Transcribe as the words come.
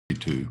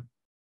Two.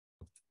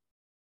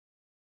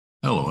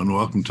 Hello and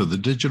welcome to the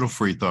Digital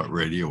Free Thought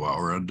Radio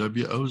Hour on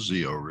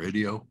WOZO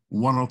Radio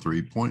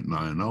 103.9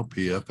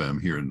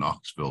 LPFM here in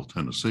Knoxville,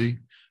 Tennessee.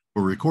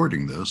 We're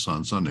recording this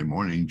on Sunday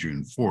morning,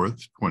 June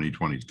 4th,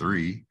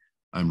 2023.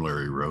 I'm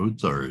Larry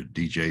Rhodes, our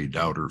DJ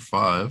Doubter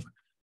 5,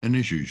 and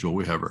as usual,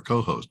 we have our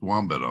co-host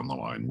Wombat on the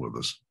line with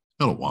us.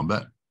 Hello,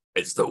 Wombat.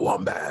 It's the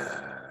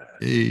Wombat.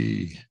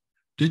 Hey.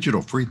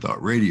 Digital Free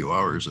Thought Radio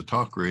Hour is a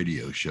talk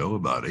radio show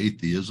about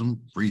atheism,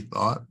 free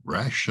thought,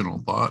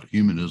 rational thought,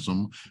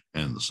 humanism,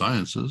 and the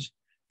sciences.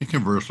 And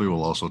conversely,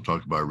 we'll also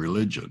talk about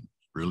religion,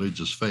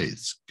 religious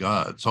faiths,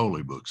 gods,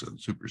 holy books,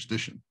 and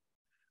superstition.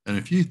 And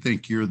if you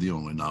think you're the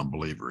only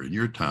non-believer in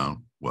your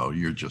town, well,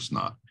 you're just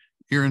not.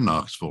 Here in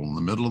Knoxville, in the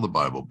middle of the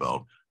Bible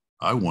Belt,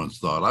 I once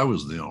thought I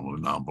was the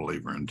only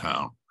non-believer in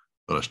town.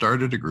 But I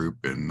started a group,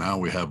 and now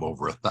we have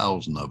over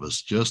 1,000 of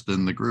us just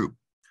in the group.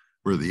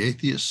 We're the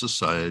Atheist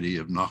Society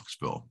of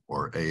Knoxville,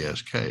 or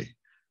ASK. And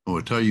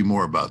we'll tell you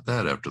more about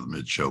that after the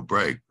mid-show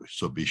break,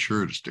 so be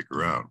sure to stick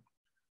around.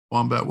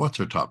 Wombat, what's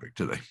our topic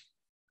today?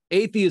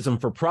 Atheism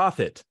for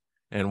profit,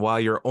 and while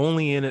you're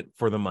only in it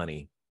for the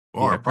money.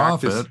 Or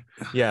profit.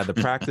 The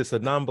practice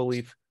of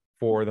non-belief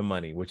for the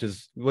money, which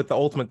is what the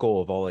ultimate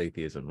goal of all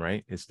atheism,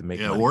 right? Is to make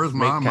money. Yeah, where's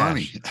my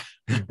money?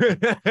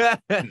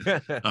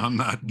 I'm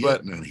not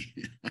getting any.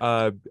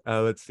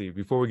 Let's see.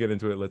 Before we get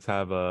into it, let's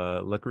have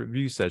a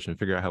review session,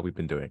 figure out how we've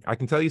been doing. I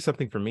can tell you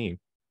something for me.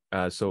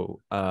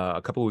 So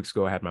a couple of weeks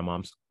ago, I had my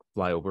mom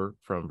fly over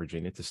from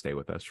Virginia to stay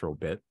with us for a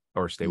bit,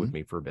 or stay with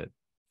me for a bit.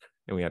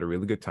 And we had a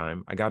really good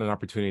time. I got an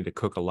opportunity to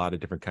cook a lot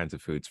of different kinds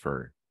of foods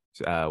for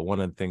her.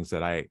 One of the things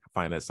that I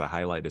find as a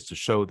highlight is to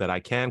show that I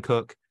can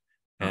cook.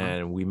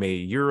 And we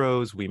made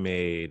gyros, we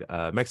made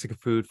Mexican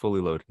food, fully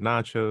loaded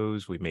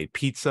nachos, we made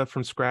pizza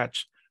from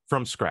scratch,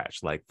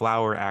 like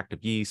flour,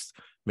 active yeast,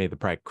 made the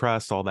pie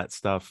crust, all that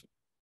stuff.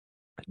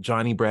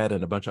 Johnny bread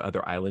and a bunch of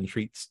other island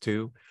treats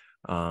too.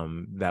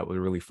 That was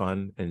really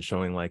fun and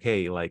showing like,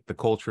 hey, like the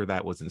culture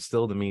that was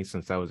instilled in me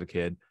since I was a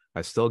kid,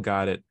 I still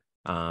got it.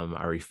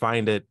 I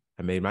refined it.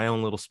 I made my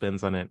own little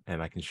spins on it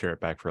and I can share it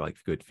back for like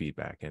good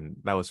feedback. And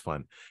that was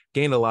fun.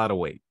 Gained a lot of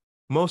weight.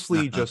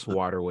 Mostly just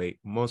water weight.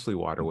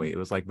 It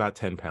was like about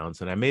 10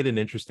 pounds. And I made an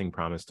interesting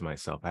promise to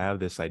myself. I have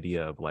this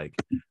idea of like,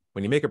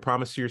 when you make a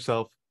promise to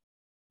yourself,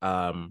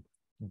 don't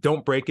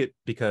break it,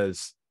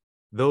 because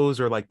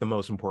those are like the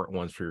most important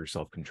ones for your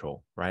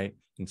self-control, right?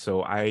 And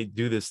so I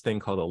do this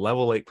thing called a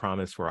level 8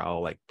 promise, where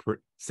I'll like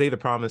say the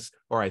promise,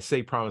 or I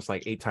say promise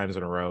like 8 times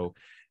in a row.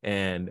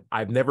 And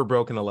I've never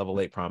broken a level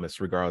 8 promise,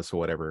 regardless of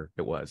whatever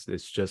it was.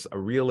 It's just a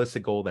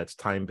realistic goal that's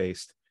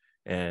time-based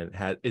and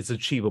it's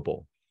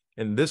achievable.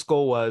 And this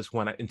goal was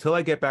until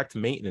I get back to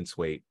maintenance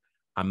weight,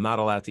 I'm not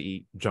allowed to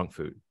eat junk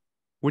food,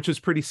 which is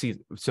pretty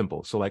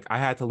simple. So like I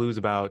had to lose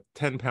about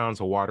 10 pounds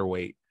of water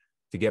weight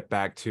to get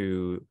back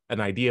to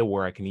an idea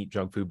where I can eat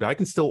junk food, but I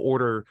can still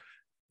order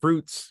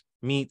fruits,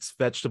 meats,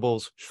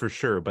 vegetables for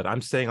sure. But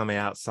I'm staying on the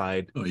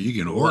outside. Oh, you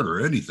can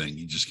order anything.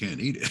 You just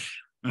can't eat it.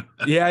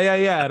 Yeah.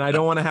 And I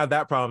don't want to have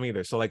that problem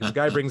either. So like if a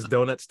guy brings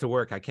donuts to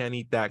work, I can't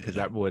eat that because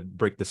that would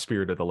break the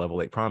spirit of the level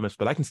 8 promise,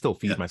 but I can still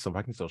feed myself.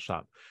 I can still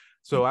shop.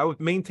 So I would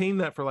maintain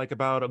that for like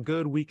about a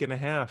good week and a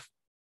half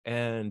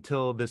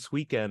until this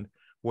weekend,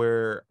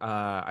 where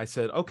I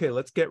said, okay,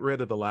 let's get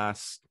rid of the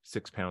last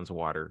 6 pounds of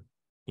water,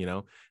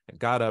 and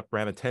got up,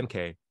 ran a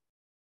 10K,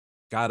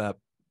 got up,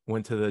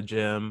 went to the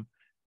gym,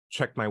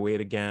 checked my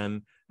weight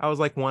again. I was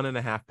like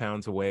 1.5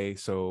 pounds away.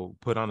 So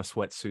put on a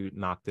sweatsuit,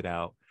 knocked it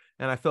out.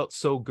 And I felt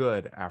so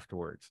good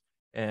afterwards.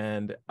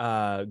 And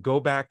go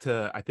back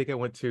to, I think I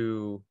went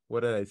to,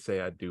 what did I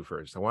say I'd do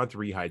first? I wanted to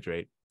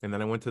rehydrate. And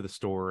then I went to the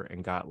store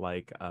and got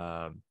like,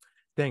 what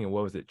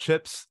was it?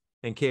 Chips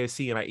and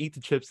KFC. And I eat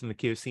the chips and the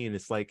KFC. And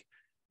it's like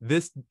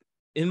this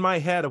in my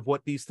head of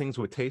what these things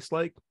would taste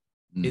like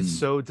is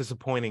so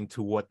disappointing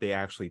to what they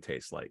actually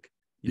taste like.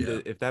 Yeah.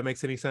 If that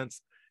makes any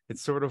sense.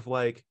 It's sort of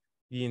like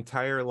the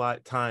entire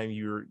time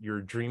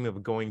you're dreaming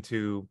of going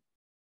to,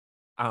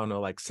 I don't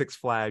know, like Six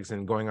Flags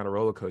and going on a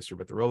roller coaster,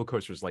 but the roller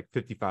coaster is like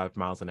 55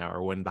 miles an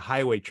hour when the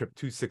highway trip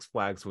to Six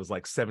Flags was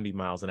like 70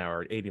 miles an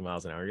hour, 80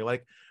 miles an hour. You're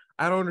like,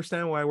 I don't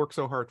understand why I work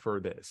so hard for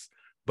this,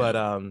 but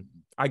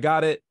I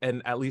got it.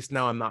 And at least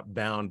now I'm not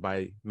bound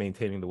by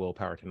maintaining the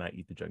willpower to not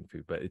eat the junk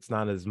food, but it's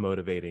not as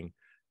motivating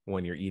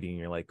when you're eating.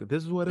 You're like,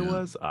 this is what it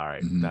was. All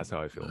right. That's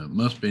how I feel. It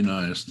must be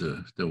nice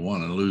to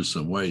want to lose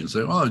some weight and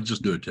say, well, I'll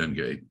just do a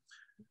 10K.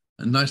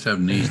 And nice to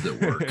have knees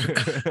that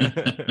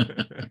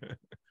work.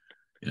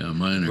 Yeah,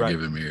 mine are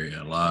giving me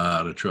a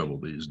lot of trouble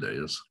these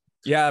days.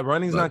 Yeah,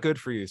 running's not good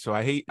for you. So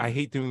I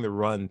hate doing the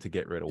run to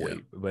get rid of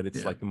weight, but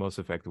it's like the most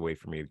effective way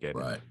for me to get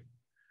it.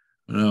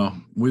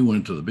 Well, we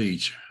went to the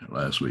beach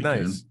last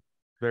weekend. Nice.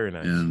 Very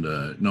nice.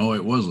 And no,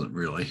 it wasn't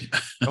really.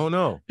 Oh,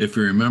 no. If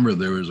you remember,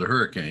 there was a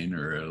hurricane,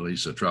 or at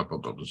least a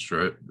tropical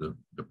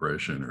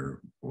depression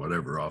or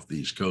whatever off the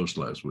East Coast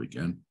last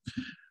weekend.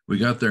 We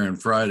got there on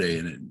Friday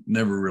and it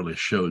never really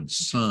showed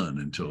sun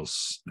until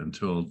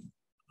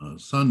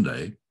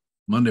Sunday.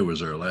 Monday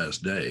was our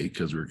last day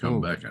because we were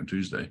coming back on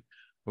Tuesday.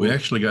 We Ooh,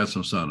 actually got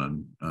some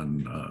sun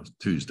on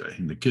Tuesday,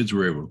 and the kids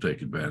were able to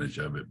take advantage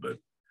of it. But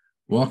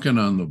walking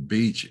on the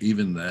beach,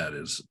 even that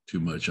is too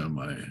much on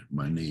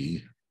my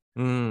knee.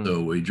 mm,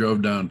 So we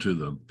drove down to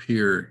the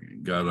pier,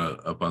 got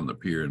up on the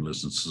pier and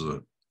listened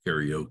to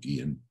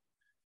karaoke and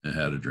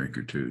had a drink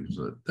or two.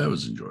 So that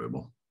was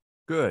enjoyable.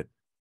 good.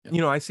 Yeah.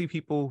 You know, I see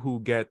people who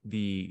get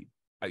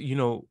you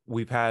know,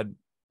 we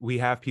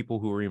have people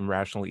who are in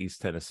Rational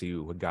East Tennessee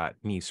who had got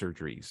knee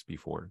surgeries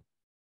before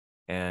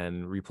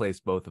and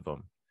replaced both of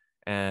them.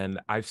 And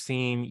I've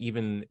seen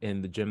even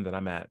in the gym that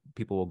I'm at,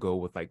 people will go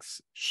with like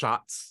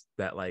shots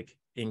that like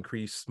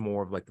increase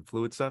more of like the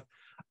fluid stuff.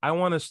 I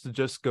want us to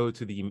just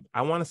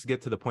I want us to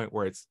get to the point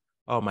where it's,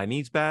 oh, my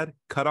knee's bad,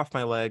 cut off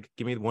my leg,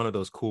 give me one of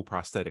those cool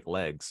prosthetic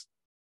legs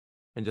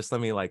and just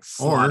let me like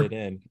slot it Or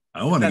in.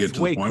 I want to That's get to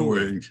the way point where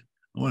cooler.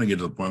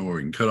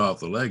 we can cut off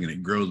the leg and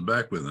it grows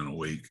back within a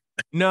week.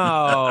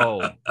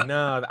 No,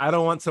 no, I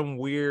don't want some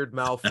weird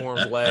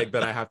malformed leg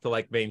that I have to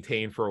like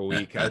maintain for a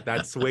week.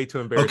 That's way too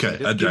embarrassing.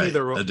 Okay, Just give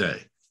me a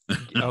day.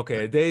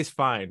 okay, a day's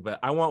fine, but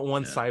I want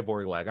one Yeah,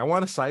 cyborg leg. I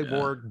want a yeah,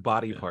 cyborg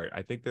body yeah. part.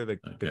 I think they're the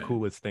Okay.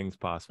 coolest things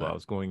possible. I Right.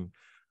 was going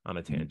on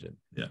a tangent.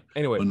 Yeah.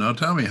 Anyway, Well, now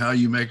tell me how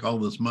you make all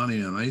this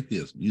money on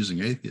atheism,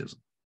 using atheism.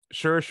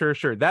 sure.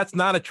 That's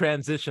not a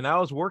transition. I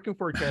was working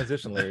for a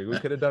transition, Larry. We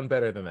could have done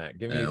better than that.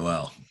 Give me. Yeah,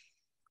 well,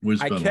 we I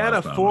spent a lot can't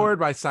of time on it. afford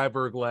my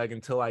cyborg leg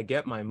until I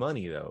get my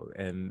money though,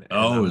 and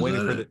Oh, I'm is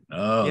waiting that for it? the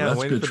Oh, yeah, I'm that's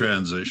waiting good for the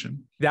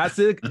transition. that's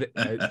it.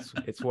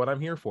 It's what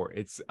I'm here for.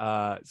 It's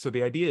so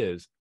the idea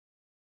is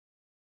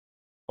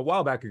a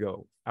while back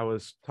ago, I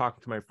was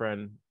talking to my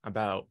friend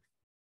about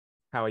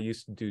how I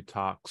used to do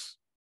talks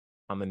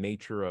on the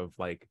nature of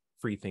like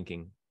free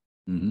thinking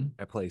Mm-hmm.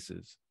 at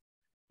places.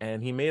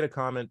 And he made a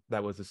comment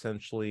that was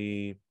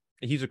essentially,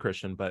 he's a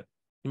Christian, but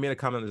he made a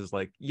comment that was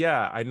like,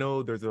 yeah, I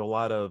know there's a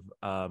lot of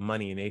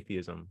money in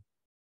atheism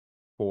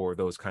for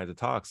those kinds of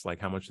talks. Like,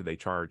 how much do they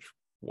charge?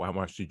 How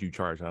much did you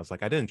charge? And I was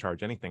like, I didn't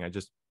charge anything. I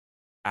just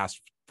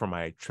asked for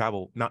my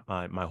travel, not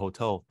my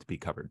hotel to be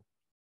covered.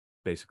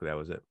 Basically, that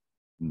was it.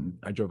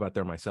 Mm-hmm. I drove out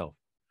there myself.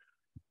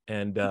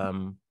 And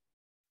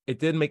it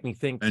did make me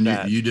think And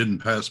that you didn't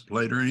pass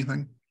plate or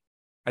anything?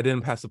 I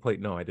didn't pass the plate.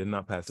 No, I did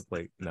not pass the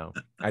plate. No,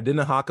 I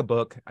didn't hawk a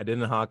book. I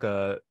didn't hawk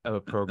a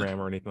program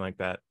or anything like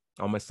that.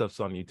 All my stuff's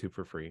on YouTube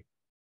for free.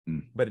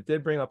 Mm. But it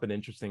did bring up an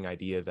interesting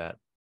idea that,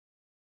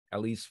 at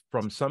least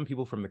from some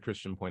people from the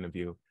Christian point of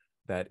view,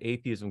 that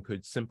atheism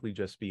could simply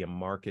just be a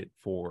market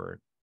for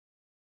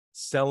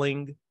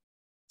selling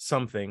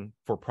something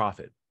for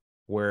profit,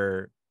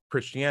 where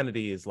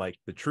Christianity is like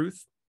the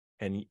truth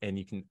and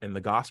you can and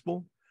the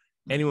gospel.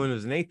 Anyone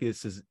who's an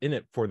atheist is in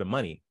it for the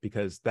money,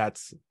 because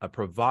that's a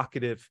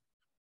provocative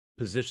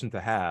position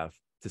to have,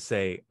 to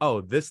say,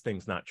 oh, this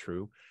thing's not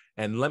true,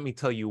 and let me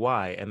tell you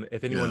why. And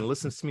if anyone Yeah.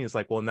 listens to me, it's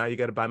like, well, now you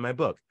got to buy my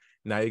book,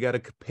 now you got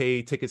to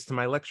pay tickets to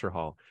my lecture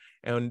hall.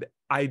 And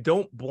I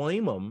don't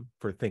blame them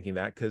for thinking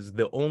that, because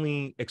the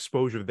only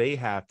exposure they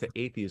have to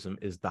atheism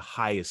is the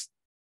highest,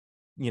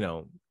 you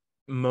know,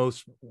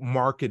 most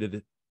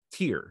marketed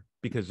tier,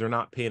 because they're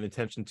not paying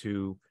attention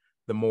to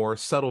the more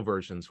subtle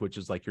versions, which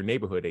is like your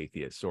neighborhood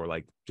atheists or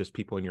like just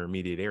people in your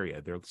immediate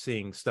area. They're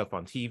seeing stuff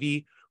on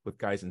TV with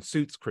guys in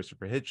suits,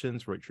 Christopher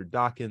Hitchens, Richard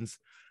Dawkins,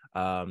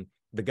 the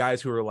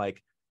guys who are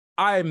like,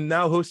 I'm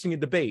now hosting a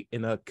debate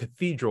in a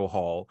cathedral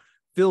hall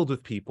filled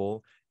with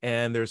people,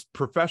 and there's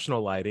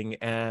professional lighting,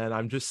 and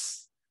I'm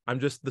just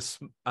this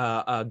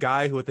a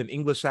guy with an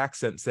English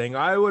accent saying,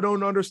 I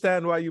don't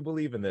understand why you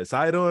believe in this.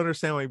 I don't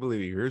understand why you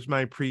believe it. Here's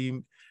my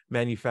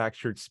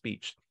pre-manufactured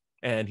speech.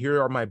 And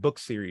here are my book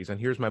series. And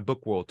here's my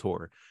book world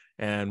tour.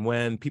 And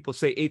when people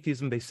say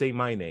atheism, they say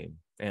my name.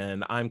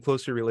 And I'm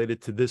closely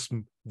related to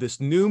this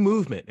new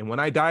movement. And when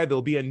I die,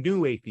 there'll be a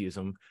new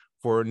atheism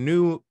for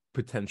new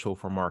potential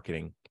for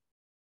marketing.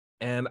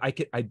 And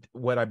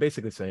what I'm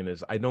basically saying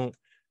is I don't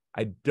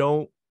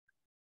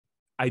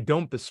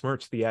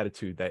besmirch the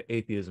attitude that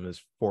atheism is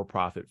for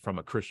profit from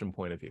a Christian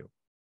point of view,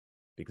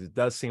 because it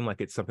does seem like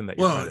it's something that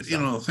you're trying to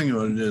sell. The thing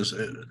about it is,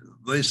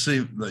 they say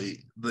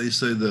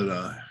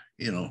that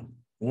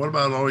what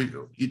about all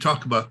you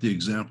talk about the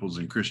examples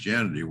in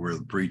Christianity where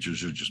the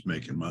preachers are just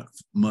making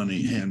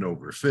money hand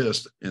over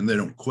fist and they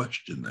don't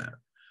question that.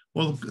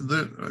 Well,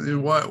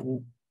 why?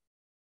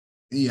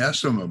 He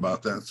asked them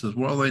about that. Says,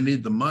 well, they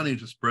need the money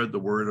to spread the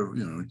word of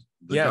the Yes,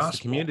 the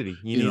gospel. community.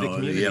 You need a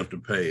community. You have to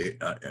pay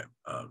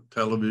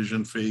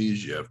television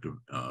fees. You have to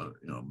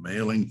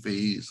mailing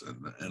fees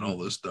and all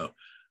this stuff.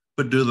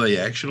 But do they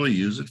actually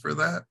use it for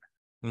that?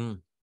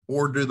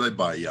 Or do they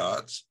buy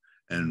yachts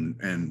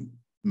and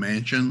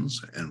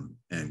mansions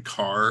and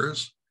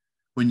cars?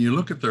 When you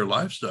look at their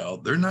lifestyle,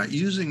 they're not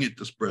using it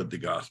to spread the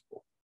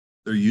gospel.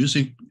 They're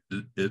using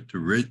it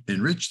to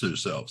enrich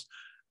themselves.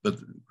 But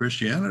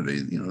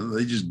Christianity,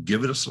 they just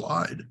give it a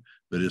slide.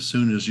 But as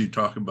soon as you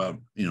talk about,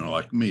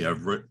 like me,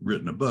 I've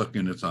written a book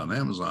and it's on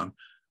Amazon,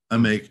 I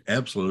make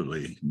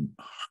absolutely,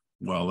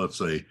 well, let's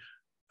say,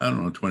 I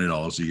don't know,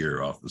 $20 a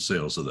year off the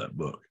sales of that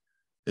book.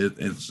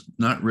 It's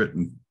not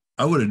written.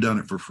 I would have done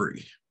it for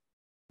free.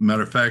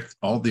 Matter of fact,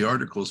 all the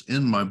articles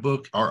in my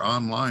book are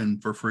online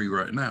for free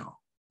right now.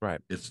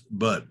 Right.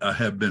 But I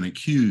have been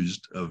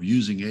accused of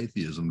using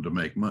atheism to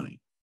make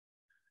money.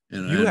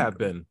 And You have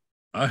been.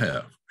 I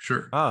have,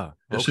 sure. Ah,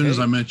 okay. As soon as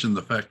I mention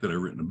the fact that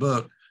I've written a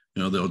book,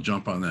 they'll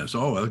jump on that.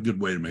 So, that's a good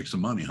way to make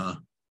some money, huh?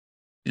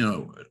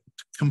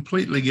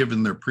 Completely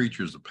giving their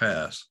preachers a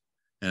pass,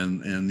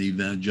 and the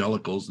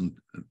evangelicals and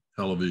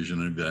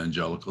television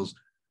evangelicals,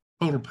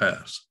 total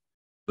pass.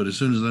 But as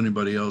soon as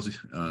anybody else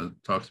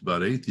talks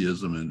about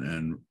atheism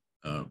and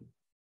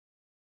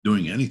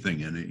doing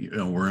anything in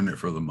it, we're in it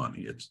for the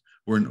money.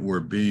 We're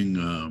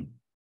being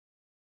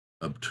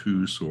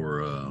obtuse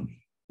or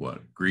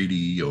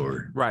greedy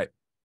or right.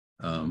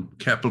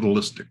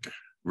 Capitalistic,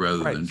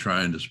 rather than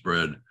trying to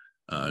spread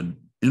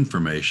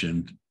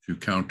information to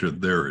counter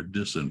their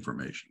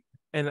disinformation.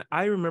 And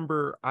I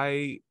remember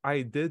I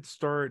did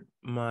start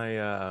my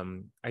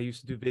I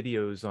used to do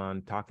videos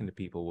on talking to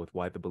people with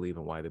why they believe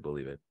and why they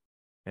believe it.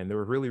 And they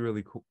were really,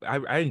 really cool.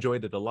 I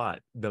enjoyed it a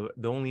lot. The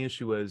only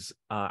issue was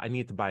I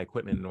needed to buy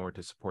equipment in order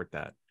to support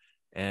that.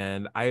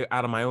 And I,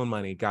 out of my own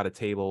money, got a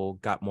table,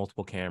 got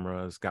multiple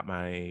cameras, got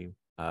my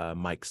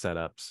mic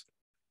setups.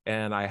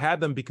 And I had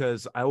them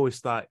because I always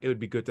thought it would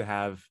be good to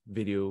have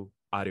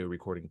audio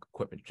recording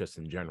equipment just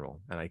in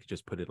general. And I could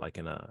just put it like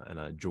in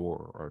a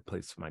drawer or a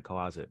place in my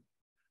closet.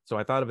 So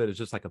I thought of it as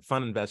just like a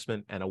fun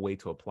investment and a way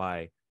to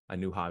apply a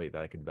new hobby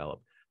that I could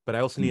develop. But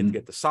I also needed to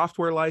get the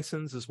software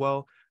license as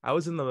well. I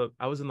was in the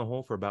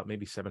hole for about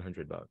maybe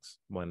 $700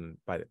 when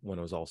it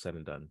was all said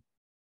and done.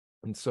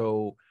 And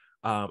so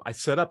I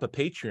set up a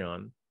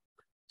Patreon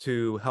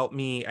to help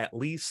me at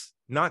least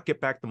not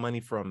get back the money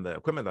from the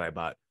equipment that I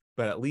bought,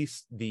 but at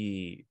least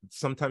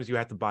sometimes you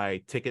have to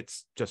buy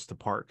tickets just to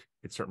park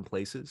at certain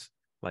places,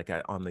 like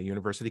on the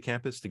university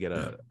campus, to get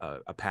a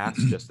pass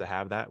just to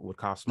have that would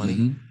cost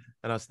money.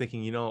 And I was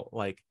thinking,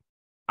 like,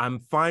 I'm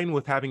fine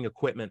with having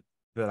equipment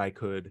that I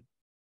could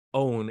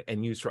own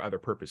and use for other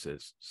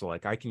purposes. So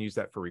like I can use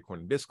that for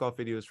recording disc golf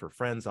videos for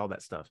friends, all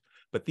that stuff.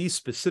 But these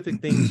specific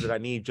things that I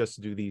need just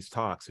to do these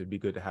talks, it would be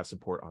good to have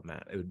support on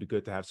that. It would be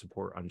good to have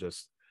support on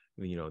just,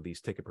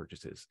 these ticket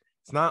purchases.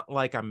 It's not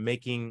like I'm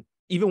making,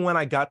 even when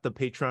I got the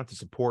Patreon to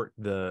support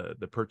the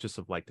purchase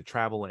of like the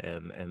travel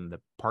and the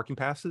parking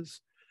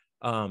passes,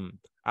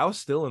 I was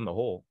still in the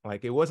hole.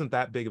 Like it wasn't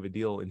that big of a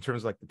deal in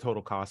terms of like the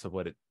total cost of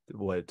what it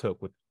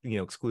took, with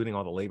excluding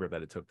all the labor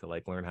that it took to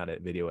like learn how to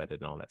video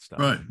edit and all that stuff.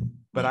 Right.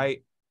 But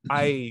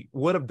I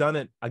would have done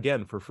it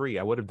again for free.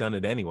 I would have done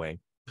it anyway.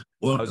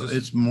 Well,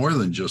 it's more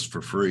than just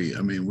for free.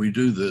 I mean, we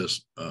do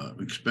this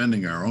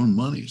expending our own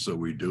money, so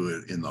we do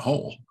it in the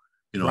hole.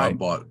 I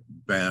bought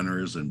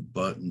banners and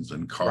buttons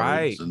and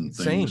cards and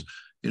things.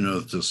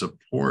 Same. To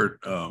support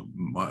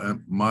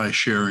my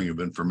sharing of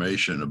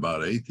information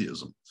about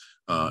atheism,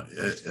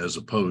 as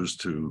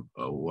opposed to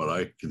what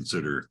I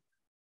consider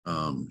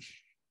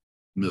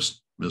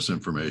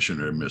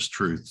misinformation or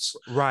mistruths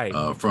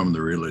from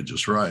the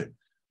religious right,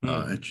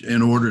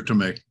 in order to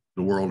make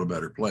the world a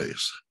better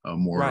place, a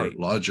more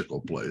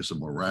logical place, a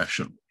more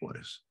rational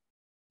place.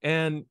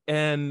 And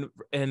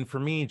for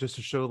me, just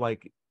to show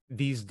like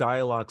these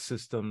dialogue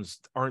systems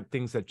aren't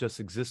things that just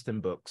exist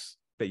in books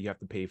that you have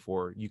to pay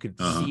for. You could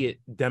see it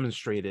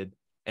demonstrated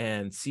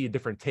and see a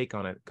different take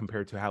on it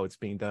compared to how it's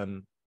being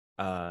done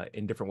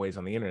in different ways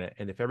on the internet.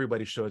 And if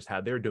everybody shows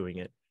how they're doing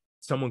it,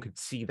 someone could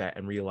see that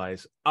and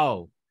realize,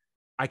 oh,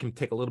 I can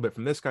take a little bit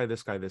from this guy,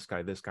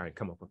 and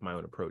come up with my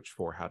own approach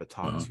for how to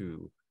talk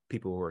to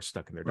people who are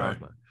stuck in their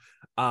dogma.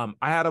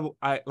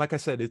 Like I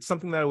said, it's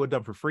something that I would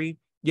have done for free.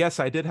 Yes,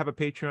 I did have a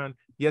Patreon.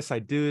 Yes, I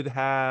did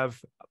have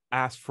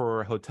asked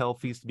for hotel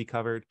fees to be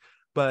covered,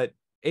 but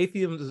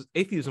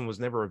atheism was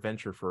never a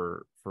venture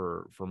for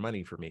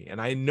money for me. And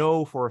I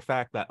know for a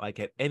fact that like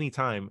at any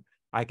time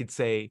I could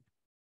say,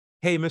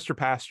 hey, Mr.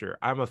 Pastor,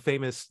 I'm a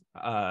famous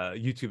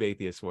YouTube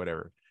atheist or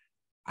whatever.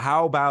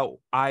 How about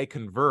I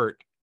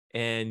convert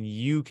and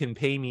you can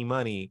pay me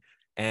money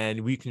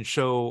and we can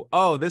show,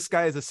 oh, this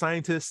guy is a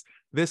scientist.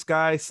 This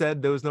guy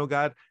said there was no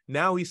God.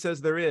 Now he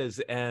says there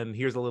is. And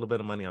here's a little bit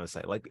of money on the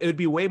side. Like it would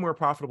be way more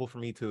profitable for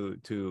me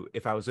to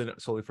if I was in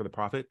it solely for the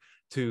profit,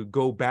 to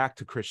go back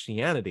to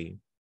Christianity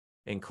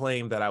and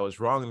claim that I was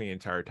wrong the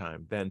entire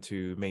time than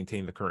to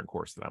maintain the current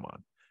course that I'm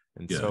on.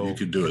 And so you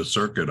could do a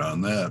circuit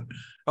on that.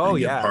 Oh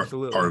yeah,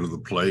 absolutely. Part of the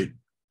plate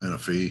and a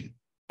fee.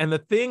 And the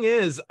thing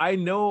is, I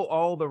know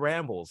all the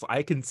rambles.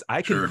 I can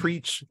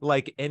preach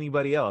like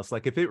anybody else.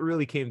 Like if it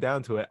really came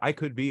down to it, I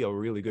could be a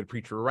really good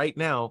preacher right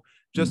now,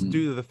 just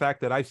due to the fact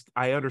that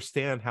I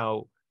understand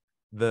how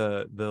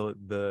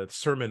the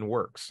sermon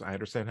works. I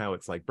understand how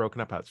it's like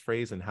broken up, how it's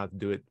phrased, and how to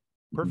do it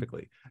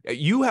perfectly.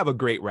 You have a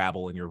great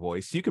rabble in your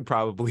voice. You could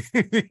probably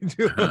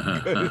do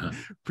a good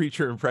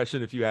preacher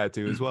impression if you had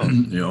to as well.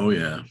 Oh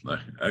yeah,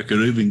 I could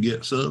even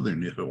get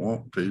Southern if I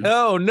want to.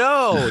 Oh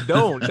no,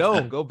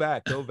 don't go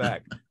back.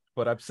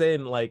 But I'm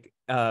saying like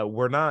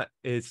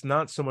it's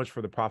not so much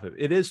for the profit.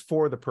 It is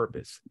for the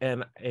purpose.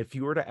 And if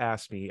you were to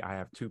ask me, I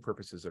have two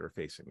purposes that are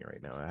facing me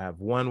right now. I have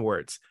one where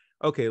it's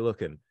okay,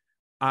 looking,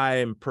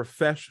 I'm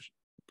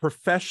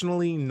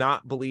professionally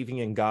not believing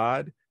in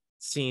God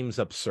seems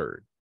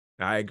absurd.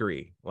 I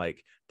agree.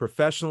 Like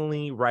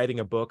professionally writing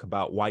a book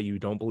about why you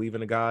don't believe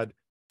in a God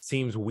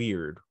seems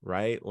weird,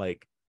 right?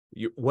 Like,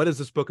 what is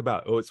this book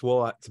about? Oh, it's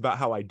about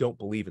how I don't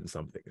believe in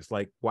something. It's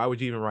like, why would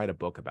you even write a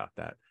book about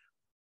that?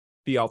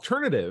 The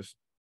alternative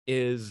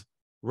is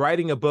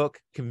writing a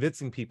book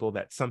convincing people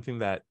that something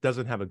that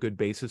doesn't have a good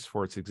basis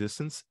for its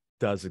existence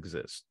does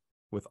exist,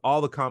 with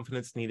all the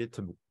confidence needed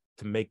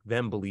to make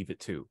them believe it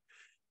too.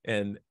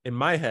 And in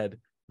my head,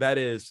 that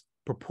is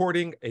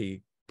purporting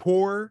a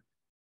poor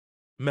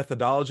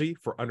methodology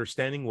for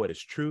understanding what is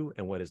true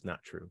and what is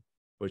not true,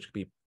 which could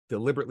be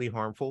deliberately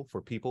harmful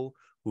for people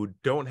who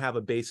don't have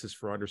a basis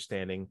for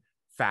understanding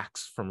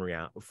facts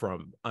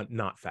from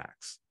not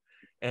facts.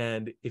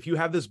 And if you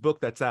have this book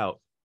that's out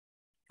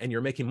and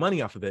you're making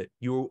money off of it,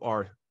 you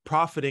are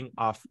profiting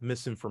off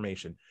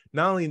misinformation.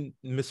 Not only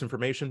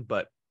misinformation,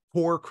 but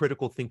poor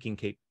critical thinking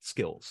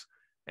skills,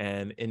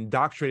 and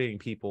indoctrinating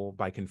people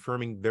by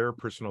confirming their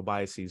personal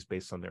biases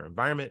based on their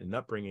environment and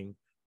upbringing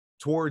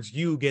towards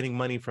you getting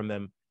money from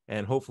them,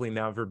 and hopefully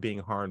never being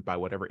harmed by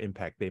whatever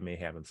impact they may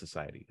have in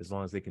society, as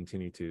long as they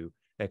continue to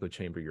echo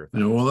chamber your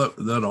thoughts. Well,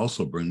 that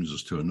also brings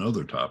us to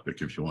another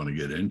topic, if you want to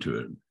get into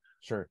it.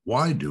 Sure.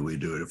 Why do we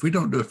do it? If we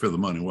don't do it for the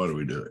money, why do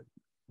we do it?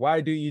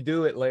 Why do you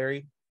do it,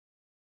 Larry?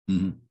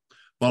 Mm-hmm.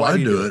 Well, I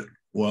do it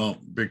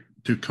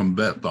to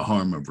combat the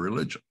harm of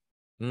religion.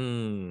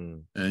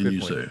 And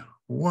you point. Say,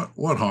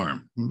 what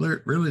harm?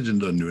 Religion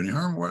doesn't do any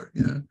harm. What?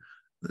 Yeah,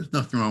 there's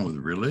nothing wrong with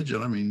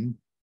religion. I mean,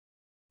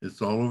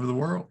 it's all over the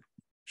world.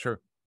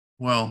 Sure.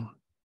 Well,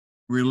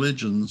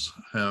 religions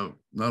have,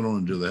 not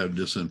only do they have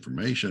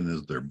disinformation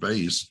as their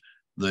base,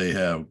 they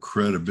have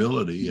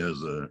credibility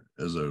as a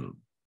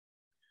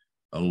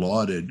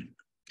lauded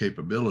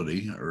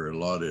capability or a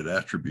lauded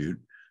attribute.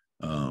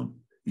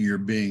 You're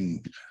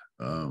being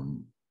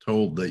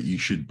told that you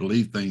should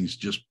believe things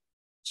just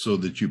so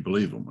that you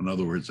believe them. In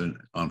other words,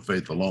 on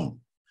faith alone.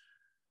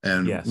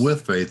 And yes,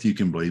 with faith, you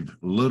can believe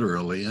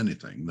literally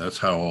anything. That's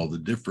how all the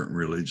different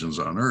religions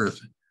on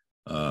earth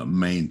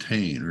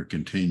maintain or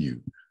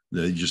continue.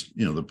 They just,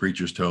 the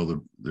preachers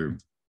tell their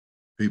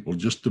people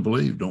just to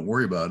believe, don't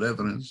worry about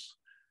evidence.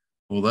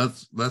 Well,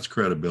 that's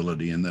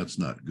credibility, and that's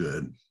not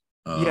good.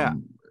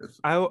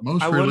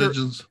 Most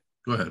religions.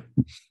 Go ahead.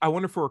 I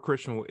wonder for a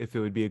Christian if it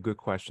would be a good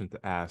question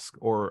to ask,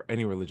 or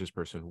any religious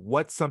person,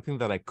 what's something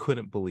that I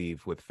couldn't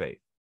believe with faith?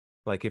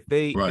 Like if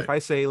I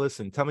say,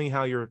 listen, tell me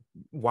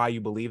why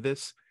you believe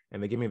this,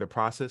 and they give me the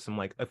process, I'm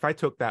like, if I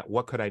took that,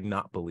 what could I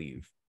not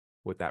believe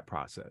with that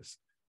process?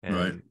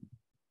 And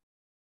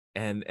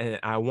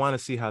I want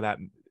to see how that,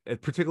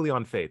 particularly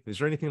on faith, is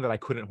there anything that I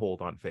couldn't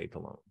hold on faith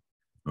alone?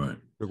 Right.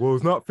 Like,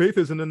 well, faith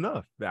isn't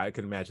enough. I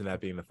could imagine that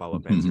being the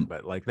follow-up answer,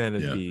 but like then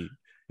it'd be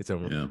its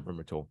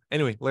own tool.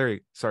 Anyway,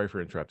 Larry, sorry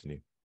for interrupting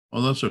you.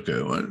 Well, that's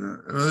okay. Well,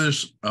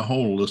 there's a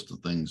whole list of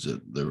things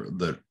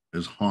that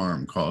is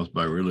harm caused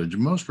by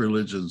religion. Most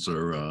religions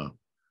are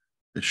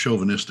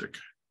chauvinistic.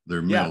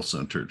 They're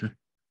male-centered.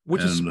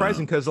 Which is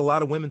surprising because a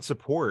lot of women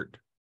support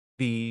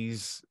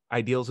these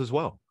ideals as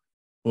well.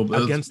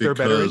 Well, against their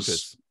better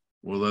interests.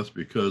 Well, that's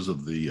because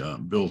of the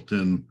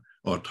built-in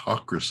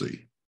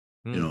autocracy.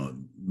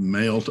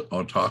 Male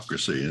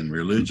autocracy and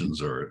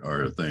religions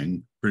are a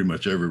thing. Pretty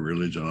much every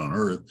religion on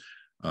earth,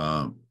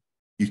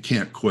 you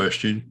can't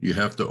question. You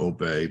have to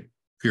obey.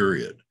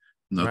 Period.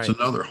 And that's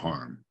another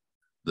harm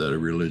that a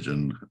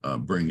religion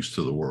brings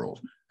to the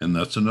world. And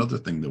that's another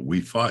thing that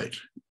we fight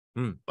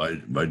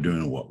by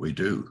doing what we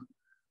do.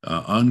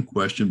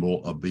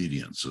 Unquestionable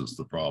obedience is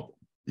the problem.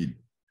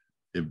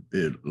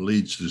 It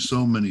leads to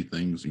so many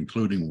things,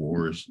 including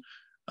wars,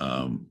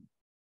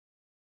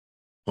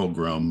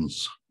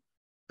 pogroms,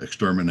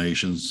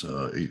 exterminations,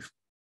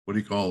 what do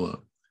you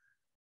call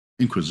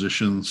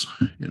inquisitions,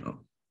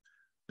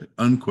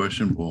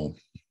 unquestioning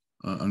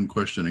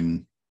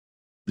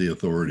the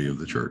authority of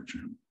the church.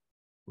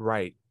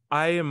 Right.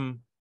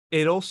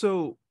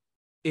 So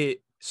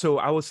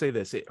I will say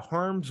this, it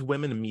harms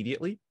women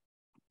immediately,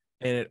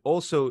 and it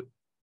also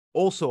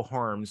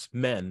harms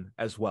men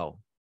as well.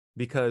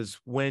 Because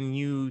when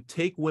you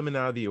take women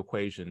out of the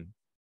equation,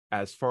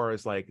 as far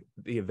as like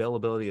the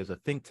availability as a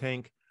think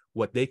tank,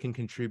 what they can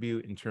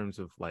contribute in terms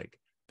of like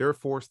their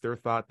force, their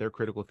thought, their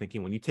critical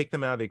thinking, when you take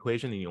them out of the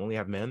equation and you only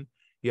have men,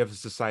 you have a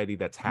society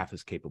that's half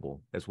as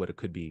capable as what it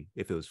could be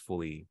if it was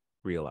fully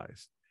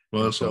realized.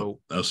 Well, that's a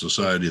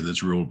society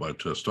that's ruled by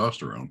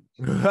testosterone,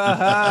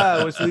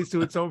 which leads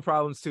to its own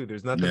problems too.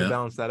 There's nothing to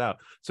balance that out.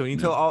 So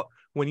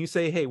when you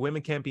say, hey,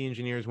 women can't be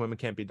engineers, women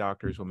can't be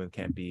doctors, women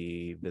can't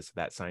be this,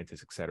 that,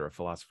 scientists, etc.,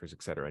 philosophers,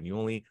 etc., and you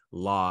only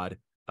laud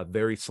a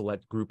very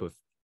select group of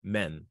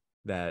men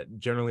that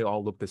generally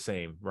all look the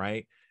same,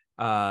 right?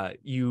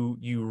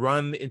 You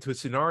run into a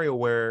scenario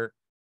where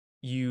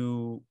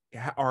you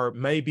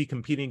may be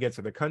competing against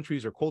other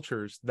countries or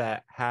cultures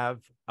that have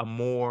a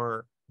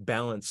more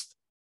balanced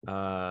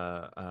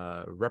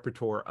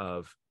repertoire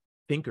of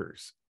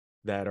thinkers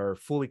that are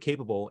fully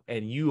capable,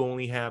 and you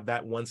only have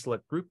that one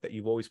select group that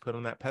you've always put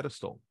on that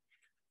pedestal.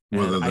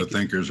 Whether they're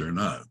thinkers or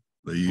not,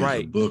 they use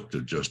a book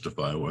to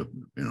justify what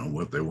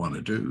they want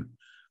to do.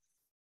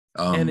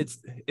 And Um,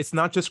 it's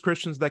not just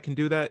Christians that can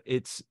do that.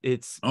 It's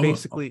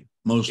basically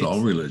most all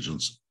it's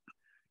religions.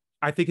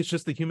 I think it's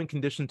just the human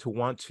condition to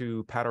want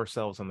to pat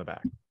ourselves on the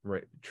back,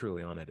 right?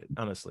 Truly on it,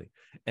 honestly.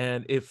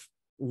 And if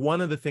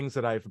one of the things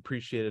that I've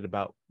appreciated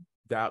about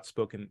the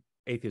outspoken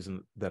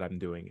atheism that I'm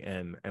doing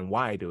and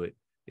why I do it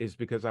is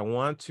because I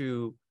want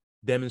to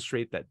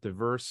demonstrate that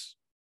diverse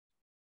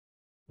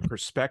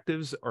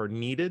perspectives are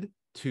needed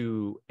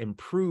to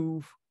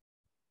improve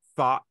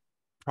thought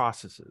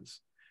processes.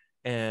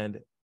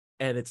 And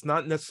it's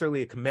not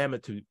necessarily a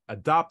commandment to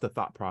adopt the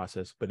thought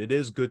process, but it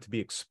is good to be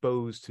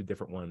exposed to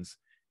different ones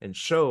and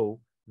show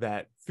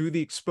that through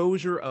the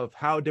exposure of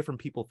how different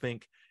people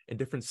think and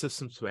different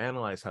systems to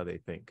analyze how they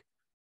think,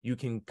 you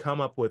can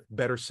come up with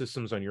better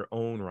systems on your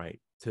own right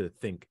to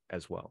think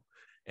as well.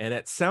 And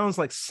it sounds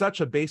like such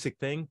a basic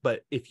thing,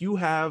 but if you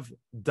have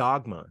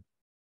dogma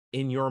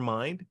in your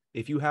mind,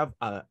 if you have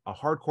a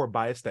hardcore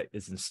bias that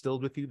is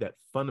instilled with you that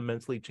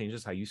fundamentally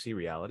changes how you see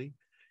reality,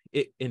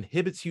 it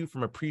inhibits you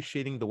from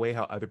appreciating the way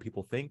how other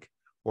people think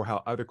or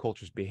how other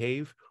cultures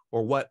behave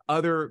or what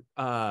other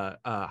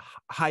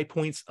high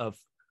points of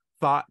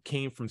thought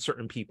came from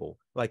certain people.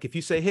 Like if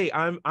you say, hey,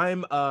 I'm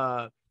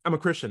a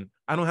Christian,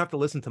 I don't have to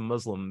listen to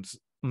Muslim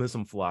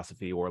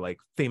philosophy or like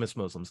famous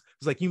Muslims.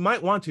 It's like you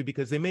might want to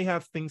because they may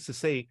have things to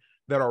say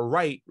that are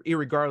right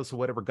irregardless of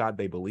whatever God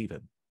they believe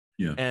in.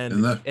 Yeah.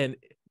 And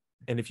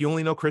if you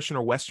only know Christian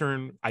or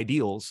Western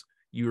ideals,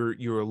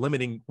 you're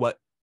limiting what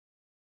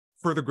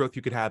further growth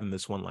you could have in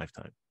this one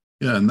lifetime.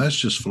 Yeah, and that's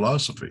just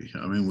philosophy.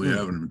 I mean, we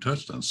haven't even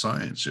touched on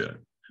science yet.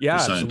 Yeah,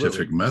 the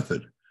scientific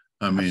method.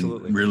 I mean,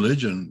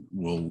 religion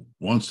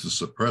wants to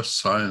suppress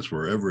science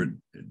wherever it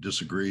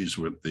disagrees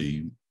with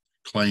the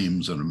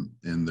claims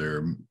in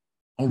their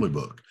holy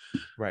book.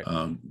 Right.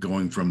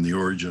 Going from the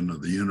origin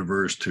of the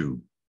universe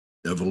to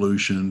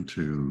evolution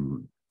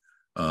to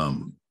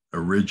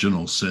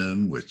original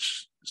sin,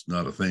 which is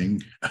not a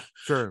thing.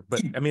 Sure,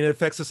 but I mean, it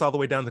affects us all the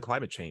way down to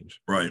climate change.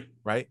 Right.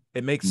 Right.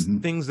 It makes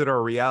things that are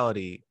a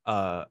reality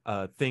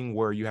a thing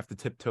where you have to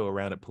tiptoe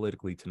around it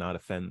politically to not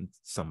offend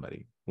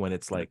somebody when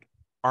it's like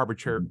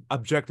arbitrary,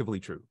 objectively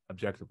true.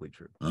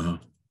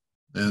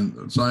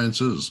 And science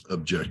is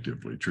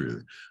objectively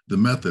true. The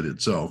method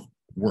itself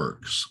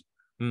works.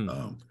 It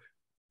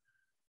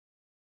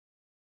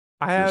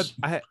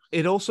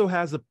also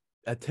has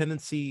a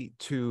tendency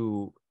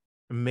to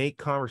make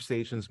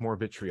conversations more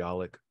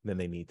vitriolic than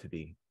they need to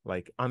be.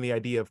 Like on the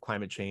idea of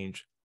climate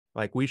change,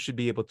 like we should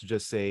be able to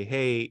just say,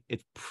 hey,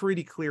 it's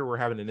pretty clear we're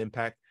having an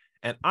impact.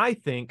 And I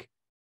think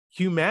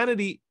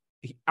humanity,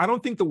 I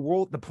don't think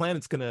the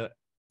planet's going to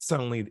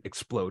suddenly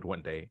explode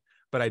one day,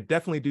 but I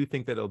definitely do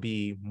think that it'll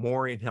be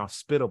more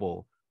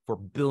inhospitable for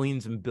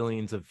billions and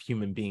billions of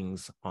human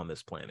beings on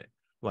this planet.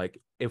 Like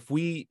I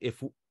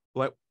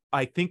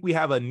think we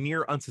have a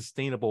near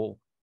unsustainable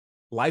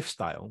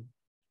lifestyle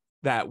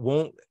that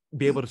won't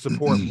be able to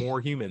support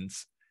more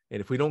humans. And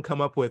if we don't come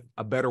up with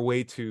a better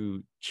way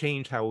to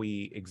change how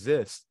we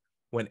exist,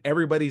 when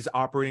everybody's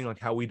operating like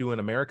how we do in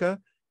America,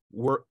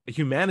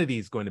 humanity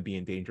is going to be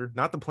in danger,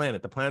 not the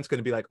planet. The planet's going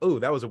to be like, oh,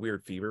 that was a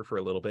weird fever for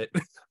a little bit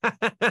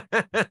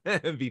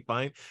and be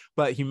fine.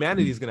 But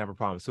humanity is going to have a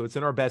problem. So it's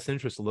in our best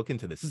interest to look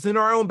into this. It's in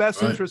our own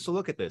best interest to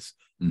look at this.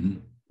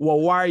 Well,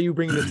 why are you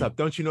bringing this up?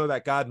 Don't you know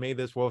that God made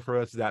this world for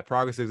us, that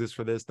progress exists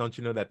for this? Don't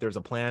you know that there's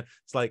a plan?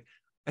 It's like,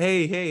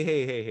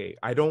 hey,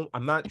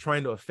 I'm not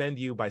trying to offend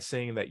you by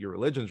saying that your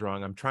religion's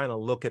wrong. I'm trying to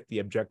look at the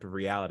objective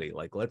reality.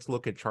 Like, let's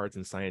look at charts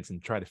and science and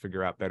try to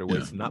figure out better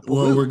ways to not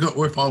pollute. Well,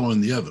 we're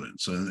following the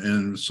evidence,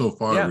 and so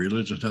far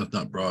religion has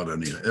not brought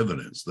any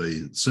evidence.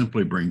 They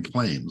simply bring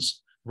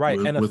claims, right?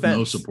 with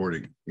no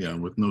supporting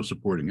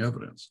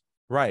evidence,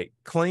 right?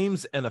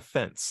 Claims and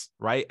offense,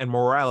 right? And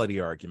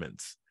morality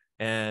arguments,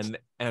 and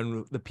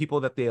the people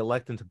that they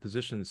elect into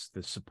positions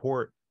to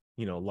support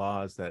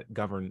laws that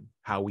govern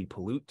how we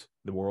pollute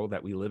the world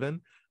that we live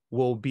in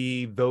will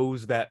be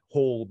those that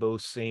hold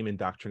those same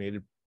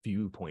indoctrinated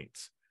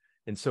viewpoints.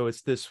 And so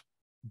it's this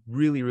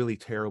really, really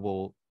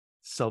terrible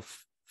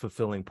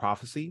self-fulfilling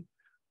prophecy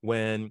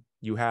when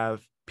you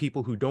have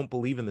people who don't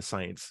believe in the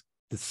science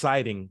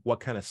deciding what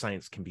kind of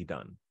science can be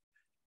done.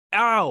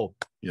 Ow!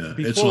 Yeah,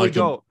 it's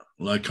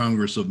like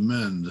Congress of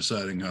Men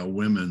deciding how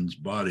women's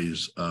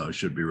bodies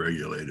should be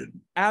regulated.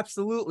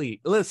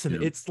 Absolutely.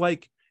 Listen, it's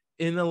like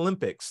in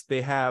Olympics,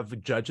 they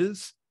have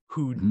judges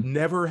who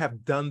never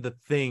have done the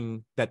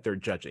thing that they're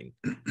judging.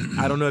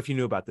 I don't know if you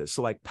knew about this.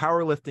 So like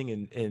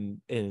powerlifting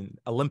in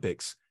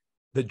Olympics,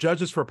 the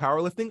judges for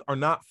powerlifting are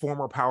not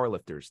former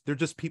powerlifters. They're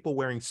just people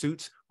wearing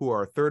suits who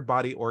are a third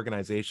body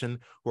organization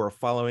who are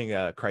following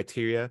a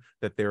criteria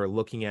that they're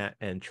looking at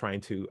and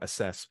trying to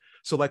assess.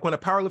 So like when a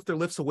powerlifter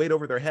lifts a weight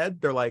over their head,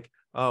 they're like,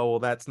 oh, well,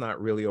 that's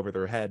not really over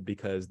their head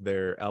because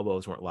their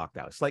elbows weren't locked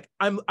out. It's like,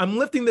 I'm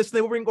lifting this, and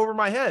they will go over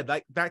my head.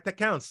 Like that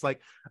counts.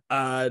 Like,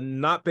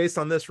 not based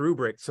on this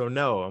rubric. So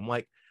no, I'm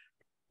like,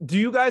 do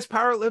you guys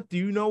powerlift? Do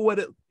you know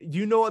do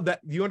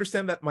you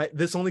understand that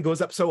this only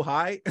goes up so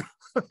high?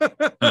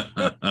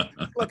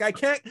 Like I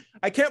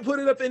I can't put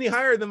it up any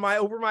higher than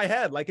over my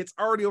head. Like, it's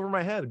already over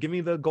my head. Give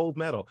me the gold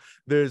medal.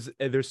 There's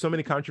so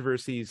many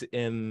controversies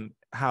in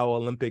how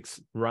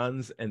Olympics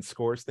runs and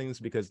scores things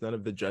because none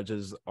of the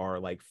judges are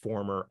like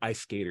former ice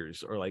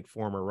skaters or like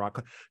former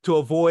rock, to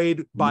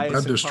avoid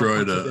bias. That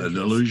destroyed an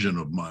illusion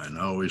of mine.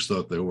 I always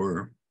thought they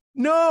were.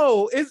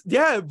 No,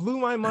 it blew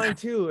my mind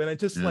too. And I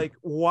just like,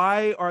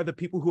 why are the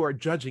people who are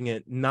judging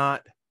it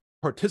not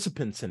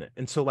participants in it?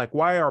 And so like,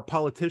 why are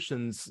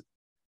politicians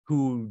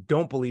who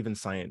don't believe in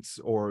science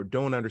or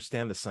don't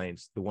understand the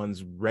science the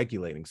ones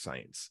regulating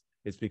science?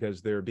 It's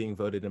because they're being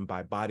voted in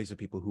by bodies of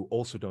people who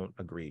also don't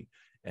agree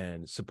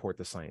and support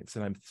the science.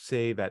 And I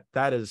say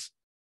that is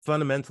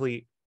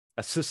fundamentally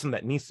a system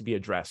that needs to be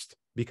addressed,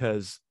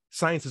 because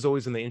science is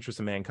always in the interest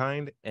of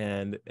mankind,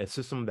 and a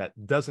system that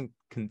doesn't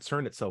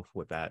concern itself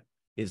with that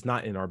is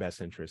not in our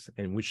best interest,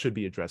 and we should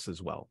be addressed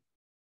as well.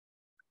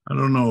 I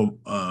don't know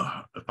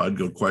if I'd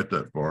go quite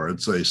that far.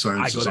 I'd say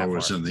science is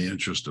always in the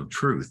interest of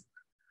truth.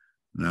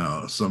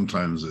 Now,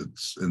 sometimes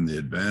it's in the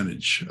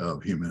advantage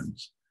of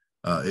humans.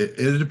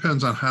 It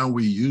depends on how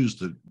we use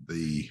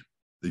the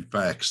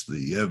facts,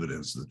 the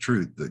evidence, the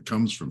truth that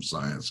comes from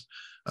science,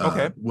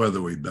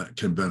 whether we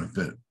can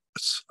benefit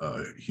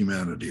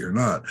humanity or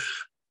not.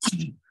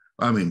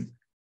 I mean,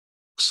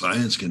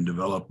 science can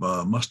develop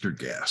mustard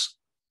gas,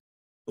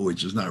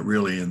 which is not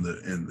really in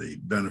the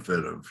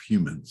benefit of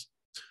humans.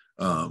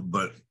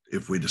 But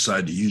if we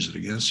decide to use it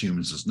against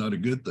humans, it's not a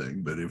good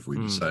thing. But if we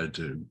decide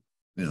to,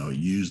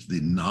 use the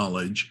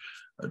knowledge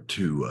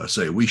to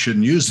say we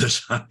shouldn't use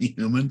this on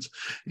humans,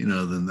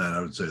 then that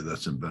I would say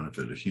that's in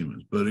benefit of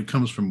humans. But it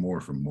comes from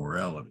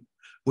morality,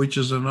 which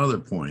is another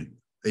point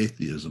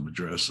atheism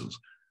addresses.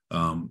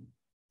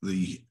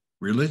 The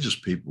religious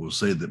people will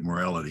say that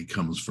morality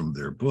comes from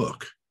their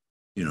book.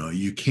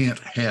 You can't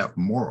have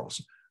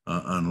morals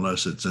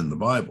unless it's in the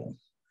Bible.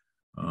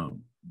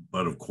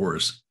 But of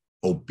course,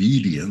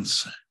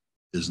 obedience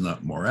is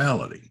not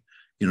morality.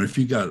 If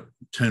you got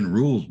 10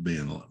 rules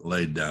being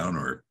laid down,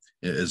 or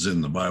as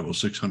in the Bible,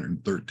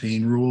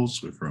 613 rules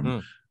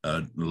from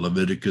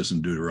Leviticus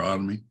and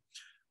Deuteronomy,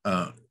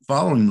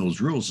 following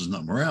those rules is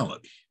not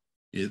morality.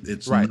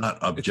 It's not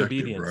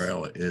objective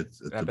morality.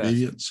 It's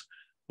obedience.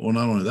 Well,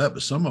 not only that,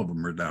 but some of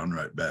them are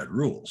downright bad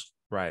rules.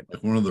 Right.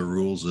 Like one of the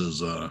rules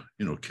is,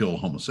 kill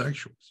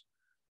homosexuals.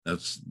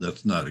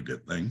 That's not a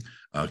good thing.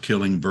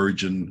 Killing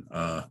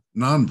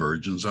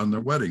non-virgins on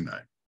their wedding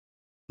night.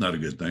 Not a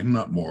good thing,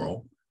 not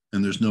moral.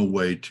 And there's no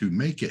way to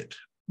make it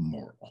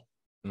moral.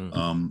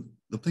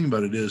 The thing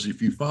about it is, if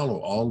you follow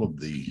all of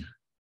the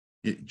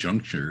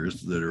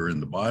junctures that are in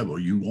the Bible,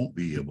 you won't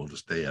be able to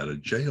stay out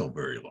of jail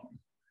very long,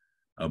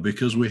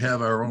 because we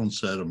have our own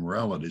set of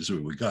moralities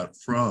that we got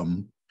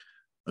from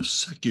a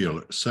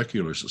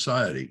secular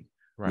society,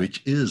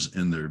 which is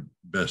in their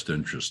best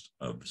interest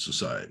of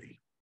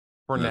society.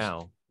 For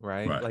now,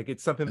 right? Like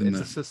it's something, it's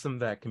a system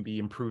that can be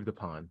improved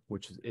upon,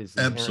 which is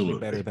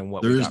absolutely better than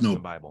what we got from the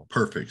Bible.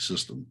 Perfect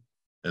system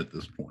at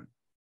this point.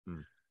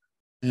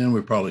 And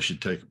we probably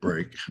should take a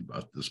break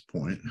about this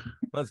point.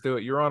 Let's do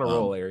it. You're on a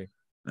roll, Larry.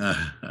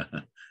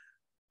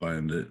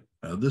 Find it.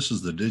 This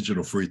is the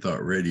Digital Free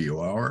Thought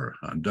Radio Hour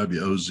on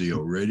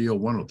WOZO Radio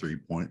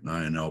 103.9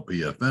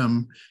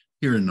 LPFM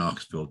here in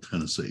Knoxville,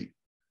 Tennessee.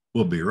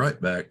 We'll be right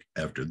back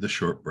after this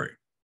short break.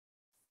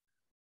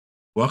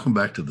 Welcome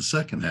back to the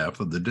second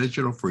half of the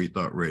Digital Free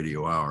Thought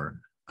Radio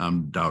Hour.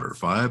 I'm Doubter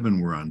 5,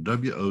 and we're on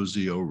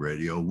WOZO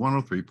Radio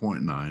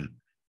 103.9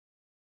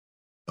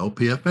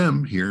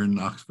 LPFM here in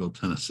Knoxville,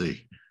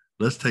 Tennessee.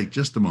 Let's take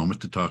just a moment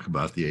to talk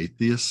about the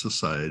Atheist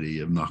Society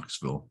of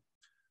Knoxville.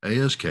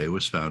 ASK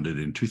was founded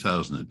in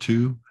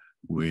 2002.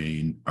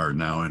 We are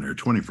now in our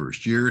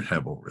 21st year,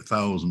 have over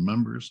 1,000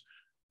 members.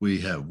 We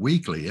have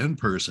weekly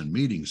in-person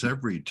meetings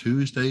every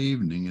Tuesday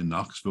evening in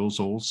Knoxville's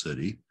Old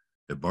City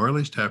at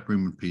Barley's Tap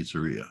Room and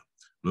Pizzeria.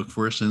 Look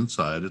for us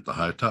inside at the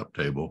high top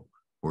table,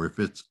 or if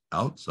it's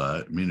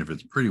outside, if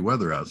it's pretty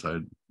weather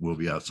outside, we'll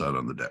be outside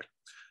on the deck.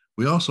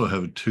 We also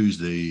have a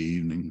Tuesday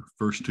evening,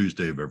 first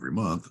Tuesday of every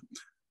month,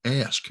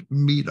 Ask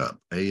Meetup.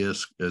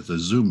 Ask as a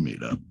Zoom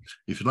meetup.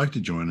 If you'd like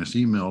to join us,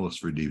 email us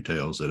for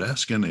details at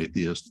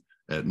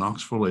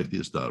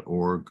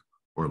askanatheist@knoxvilleatheist.org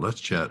or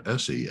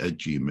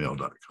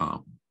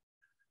let'schatsE@gmail.com.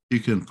 You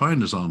can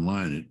find us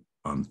online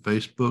on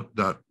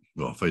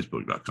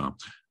Facebook.com,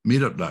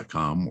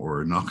 meetup.com,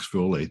 or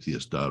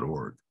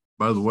knoxvilleatheist.org.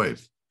 By the way,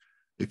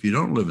 if you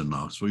don't live in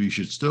Knoxville, you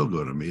should still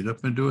go to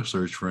Meetup and do a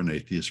search for an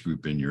atheist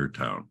group in your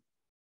town.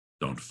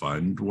 Don't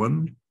find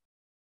one?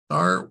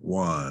 Start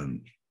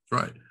one. That's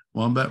right.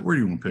 Wombat, where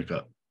do you want to pick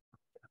up?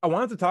 I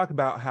wanted to talk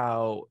about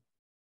how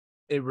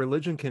a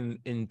religion can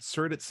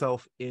insert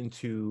itself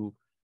into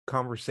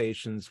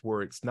conversations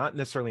where it's not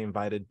necessarily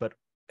invited, but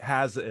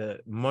has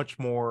a much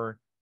more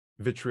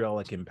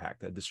vitriolic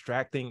impact, a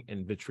distracting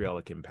and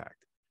vitriolic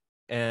impact.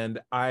 And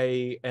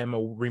I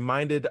am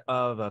reminded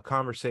of a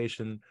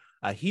conversation,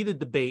 a heated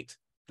debate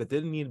that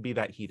didn't need to be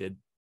that heated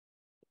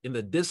in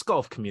the disc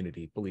golf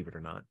community, believe it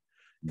or not.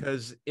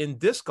 Because in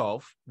disc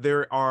golf,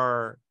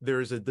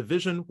 there's a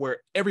division where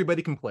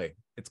everybody can play.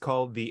 It's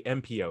called the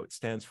MPO. It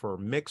stands for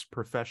Mixed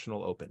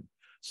Professional Open.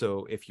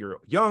 So if you're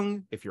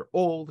young, if you're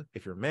old,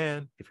 if you're a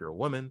man, if you're a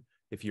woman,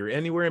 if you're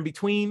anywhere in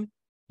between,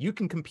 you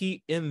can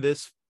compete in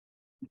this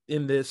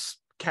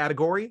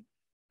category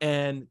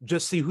and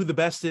just see who the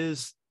best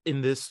is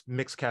in this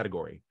mixed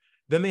category.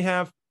 Then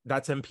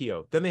that's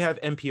MPO. Then they have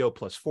MPO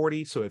plus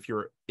 40. So if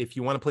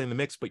you want to play in the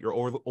mix, but you're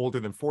older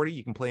than 40,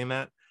 you can play in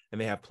that. And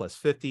they have plus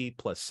 50,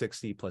 plus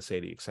 60, plus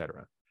 80,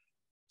 etc.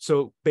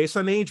 So based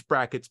on age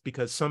brackets,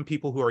 because some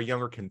people who are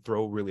younger can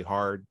throw really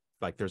hard,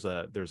 like there's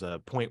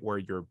a point where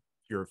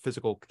your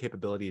physical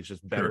capability is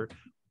just better. Sure.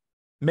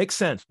 Makes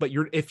sense. But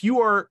if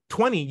you are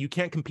 20, you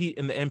can't compete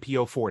in the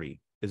MPO 40.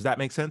 Does that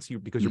make sense?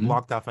 Because you're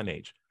blocked off on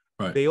age.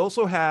 Right. They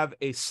also have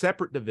a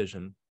separate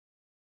division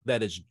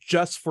that is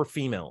just for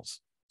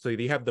females. So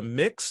you have the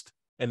mixed,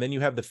 and then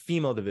you have the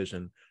female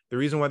division. The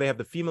reason why they have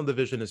the female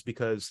division is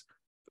because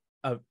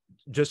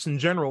just in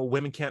general,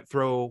 women can't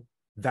throw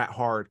that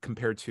hard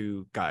compared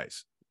to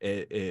guys.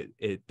 The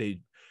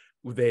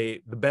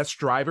best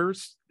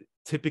drivers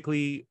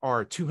typically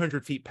are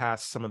 200 feet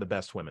past some of the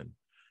best women.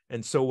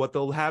 And so what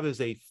they'll have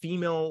is a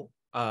female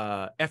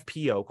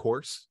FPO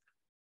course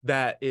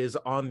that is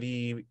on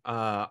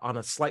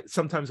a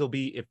sometimes it'll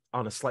be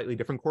on a slightly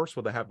different course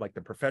where they have like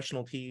the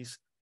professional tees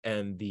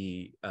and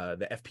the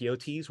FPO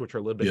tees, which are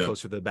a little bit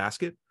closer to the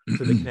basket,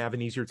 so they can have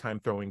an easier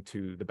time throwing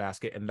to the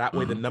basket. And that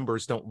way the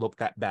numbers don't look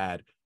that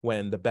bad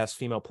when the best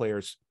female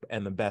players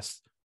and the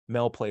best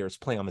male players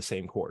play on the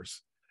same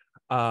course.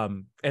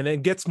 And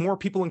it gets more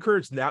people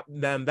encouraged.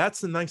 Then that's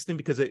the nice thing,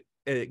 because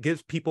it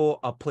gives people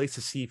a place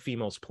to see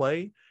females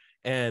play,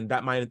 and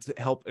that might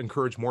help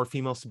encourage more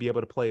females to be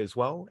able to play as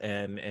well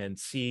and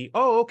see,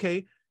 oh,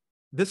 okay,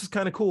 this is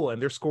kind of cool,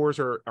 and their scores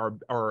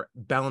are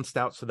balanced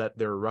out so that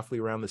they're roughly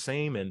around the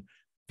same, and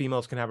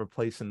females can have a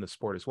place in the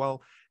sport as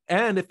well.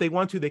 And if they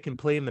want to, they can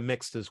play in the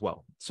mixed as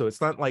well. So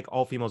it's not like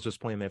all females just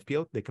play in the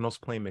FPO. They can also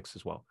play mixed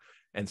as well,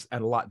 and a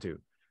lot do.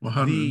 Well,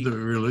 how did the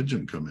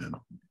religion come in?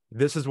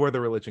 This is where the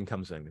religion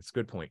comes in. It's a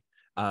good point.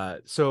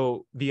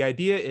 So the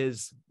idea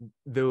is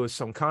there was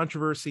some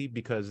controversy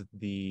because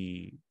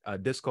the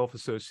Disc Golf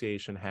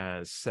Association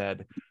has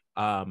said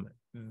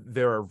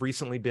there have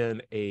recently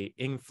been a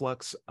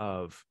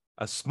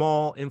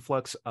small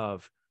influx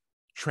of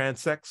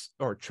transsex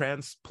or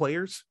trans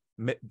players,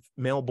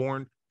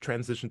 male-born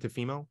transition to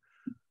female,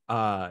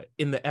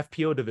 in the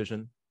FPO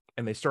division,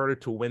 and they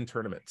started to win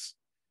tournaments.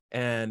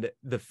 And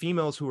the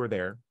females who were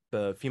there,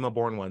 the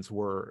female-born ones,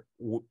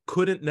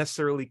 couldn't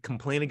necessarily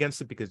complain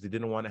against it because they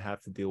didn't want to have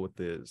to deal with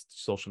the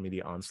social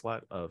media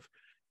onslaught of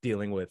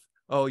dealing with,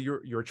 oh,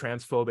 you're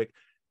transphobic.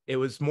 It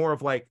was more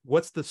of like,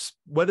 what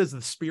is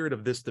the spirit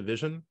of this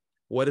division?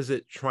 What is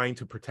it trying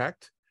to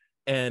protect?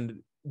 And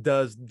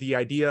does the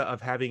idea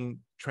of having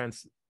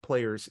trans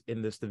players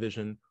in this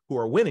division who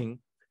are winning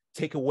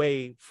take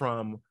away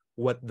from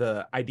what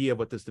the idea of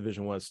what this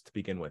division was to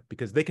begin with?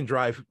 Because they can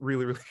drive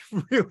really, really,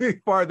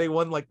 really far. They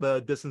won like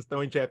the distance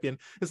throwing champion.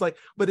 It's like,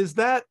 but is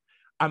that,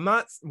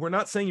 we're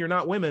not saying you're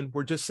not women.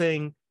 We're just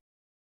saying,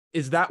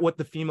 is that what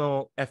the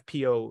female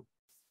FPO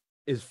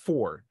is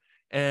for?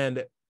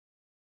 And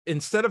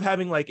instead of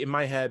having, like, in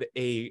my head,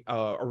 a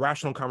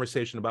rational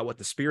conversation about what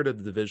the spirit of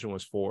the division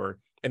was for,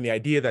 and the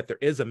idea that there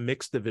is a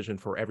mixed division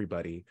for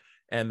everybody,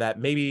 and that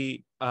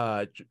maybe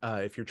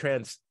if you're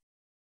trans,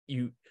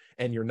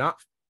 and you're not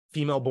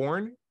female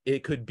born,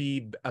 it could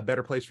be a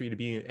better place for you to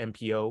be in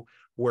MPO,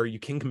 where you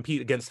can compete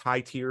against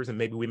high tiers, and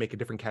maybe we make a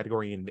different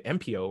category in the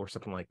MPO or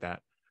something like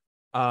that.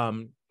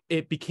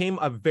 It became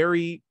a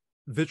very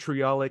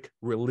vitriolic,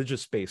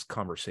 religious-based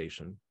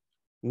conversation,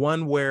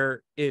 one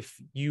where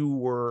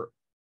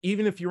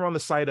even if you're on the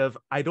side of,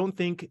 I don't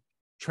think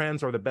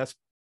trans are the best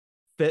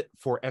fit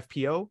for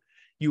FPO,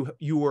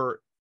 you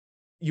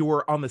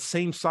were on the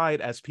same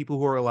side as people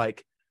who are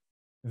like,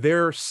 they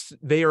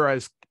are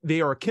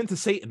akin to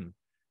Satan.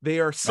 They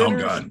are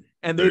sinners,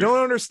 and they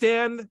don't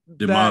understand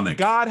demonic.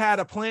 That God had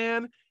a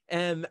plan,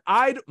 and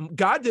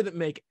God didn't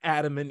make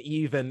Adam and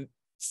Eve and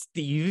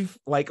Steve,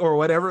 like, or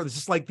whatever. It's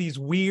just like these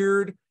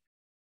weird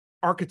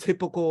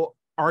archetypical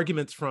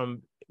arguments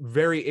from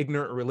very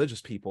ignorant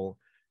religious people.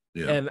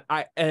 Yeah.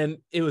 And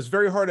it was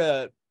very hard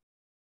to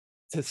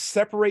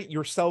separate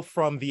yourself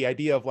from the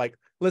idea of, like,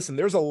 listen,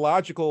 there's a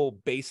logical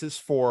basis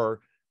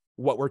for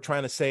what we're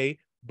trying to say,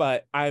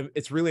 but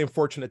it's really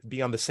unfortunate to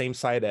be on the same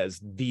side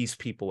as these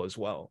people as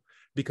well,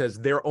 because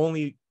they're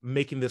only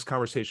making this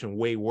conversation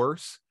way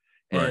worse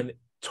and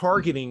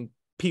targeting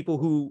people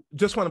who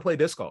just want to play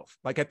disc golf.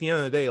 Like, at the end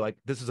of the day, like,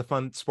 this is a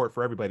fun sport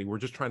for everybody. We're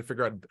just trying to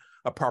figure out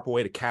a proper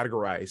way to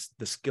categorize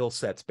the skill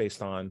sets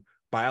based on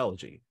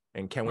biology.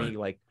 And can we,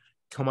 like,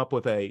 come up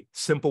with a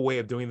simple way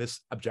of doing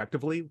this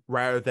objectively,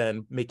 rather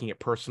than making it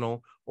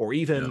personal or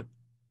even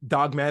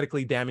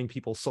dogmatically damning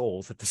people's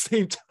souls at the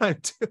same time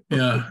too.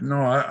 Yeah, no,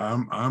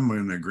 I'm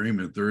in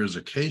agreement. There is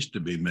a case to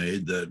be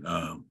made that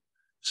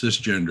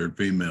cisgendered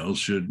females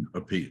should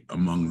compete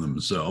among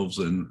themselves,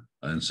 and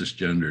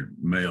cisgendered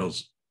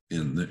males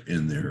in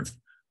their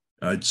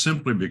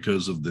simply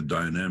because of the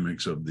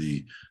dynamics of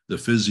the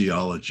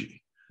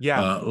physiology.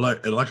 Yeah.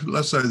 Like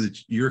let's say that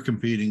you're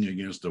competing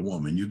against a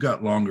woman.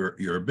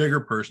 You're a bigger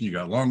person, you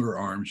got longer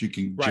arms, you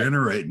can Right.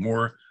 generate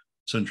more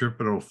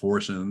centripetal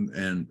force,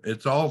 and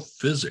it's all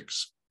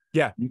physics.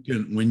 Yeah. You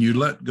can, when you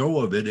let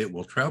go of it, it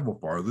will travel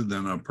farther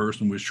than a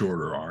person with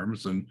shorter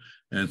arms and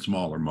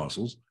smaller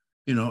muscles.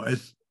 You know,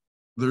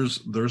 there's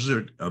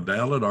a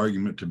valid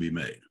argument to be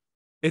made.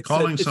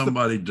 Calling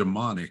somebody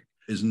demonic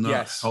is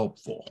not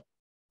helpful.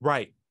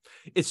 Right.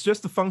 It's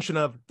just a function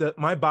of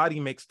my body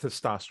makes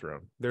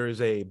testosterone. There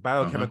is a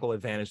biochemical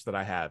advantage that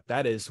I have.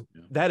 That is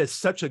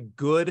such a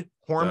good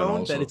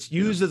hormone that it's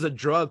used as a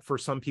drug for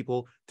some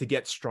people to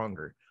get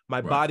stronger.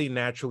 My body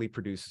naturally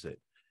produces it.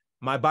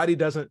 My body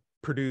doesn't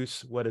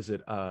produce, what is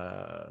it?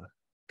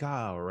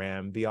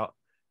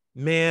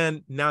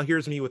 Man, now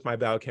here's me with my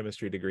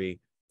biochemistry degree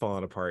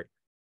falling apart.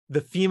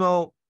 The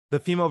female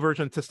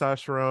version of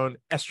testosterone,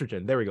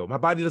 estrogen. There we go. My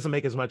body doesn't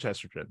make as much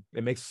estrogen.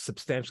 It makes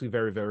substantially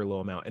very, very low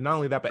amount. And not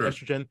only that, but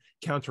estrogen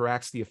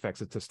counteracts the effects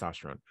of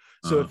testosterone.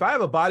 So if I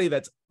have a body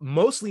that's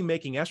mostly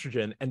making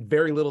estrogen and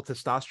very little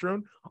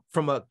testosterone,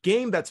 from a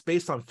game that's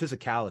based on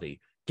physicality,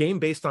 game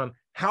based on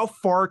how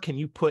far can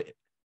you put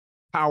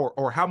power,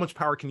 or how much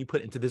power can you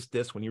put into this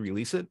disc when you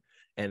release it,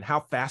 and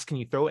how fast can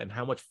you throw it, and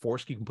how much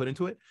force you can put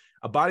into it,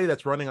 a body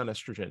that's running on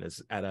estrogen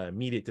is at an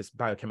immediate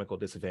biochemical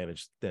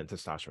disadvantage than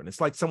testosterone.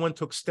 It's like someone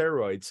took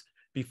steroids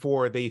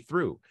before they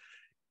threw.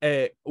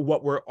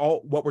 What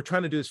we're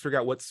trying to do is figure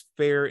out what's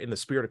fair in the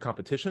spirit of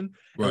competition,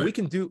 and we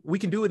can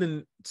do it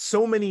in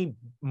so many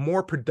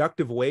more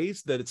productive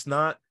ways that it's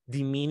not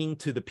demeaning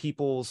to the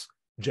people's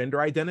gender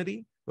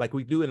identity. Like,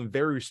 we do it in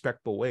very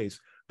respectful ways.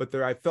 But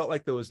I felt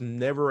like there was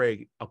never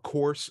a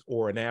course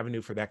or an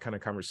avenue for that kind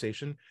of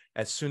conversation.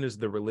 As soon as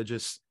the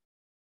religious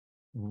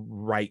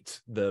right,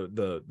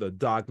 the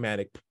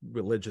dogmatic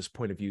religious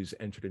point of views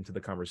entered into the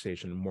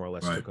conversation, more or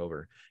less took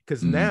over.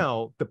 Because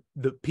now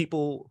the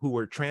people who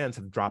were trans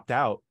have dropped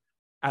out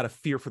of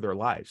fear for their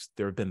lives.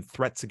 There have been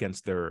threats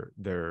against their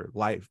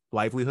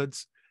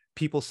livelihoods.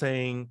 People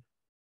saying,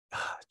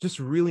 just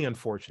really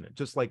unfortunate,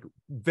 just like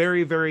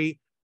very, very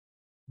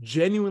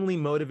genuinely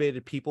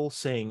motivated people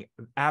saying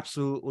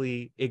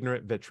absolutely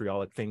ignorant,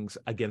 vitriolic things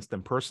against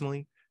them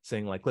personally,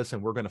 saying like,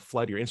 listen, we're going to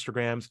flood your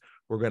Instagrams,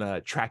 we're going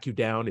to track you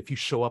down, if you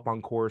show up on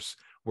course,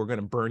 we're going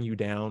to burn you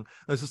down.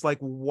 It's just like,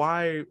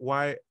 why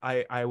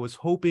I was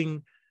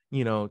hoping,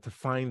 to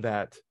find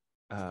that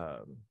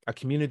a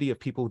community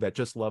of people that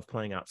just love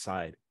playing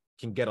outside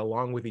can get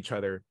along with each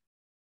other,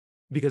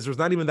 because there's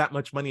not even that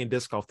much money in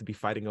disc golf to be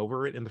fighting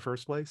over it in the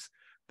first place,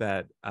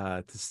 that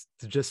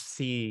to just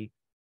see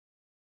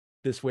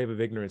this wave of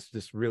ignorance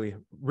just really,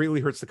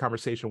 really hurts the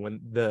conversation, when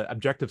the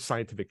objective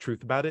scientific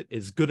truth about it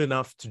is good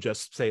enough to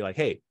just say like,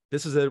 hey,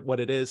 this is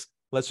what it is.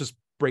 Let's just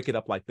break it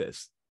up like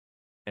this,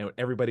 and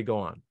everybody go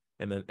on.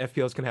 And then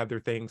FPOs can have their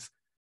things,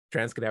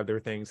 trans can have their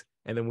things,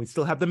 and then we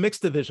still have the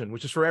mixed division,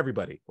 which is for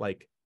everybody.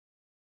 Like,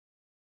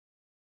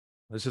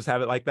 let's just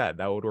have it like that.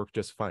 That would work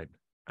just fine.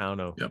 I don't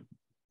know. Yep.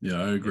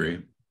 Yeah, I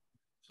agree.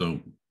 So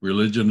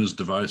religion is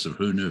divisive.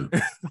 Who knew?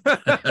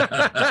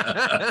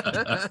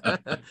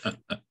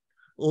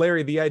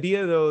 Larry, the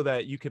idea, though,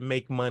 that you can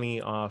make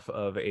money off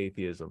of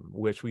atheism,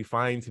 which we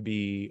find to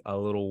be a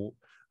little,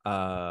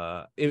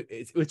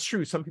 it's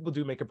true. Some people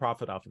do make a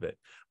profit off of it.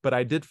 But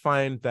I did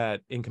find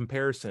that in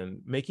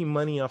comparison, making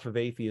money off of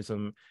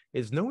atheism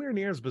is nowhere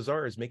near as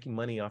bizarre as making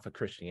money off of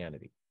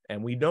Christianity.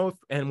 And we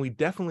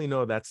definitely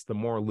know that's the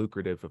more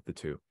lucrative of the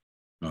two.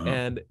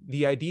 And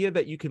the idea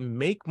that you can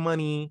make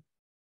money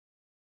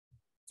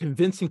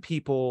convincing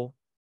people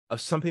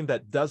of something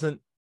that doesn't,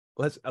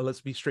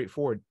 let's be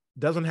straightforward,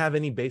 doesn't have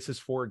any basis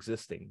for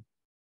existing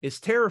is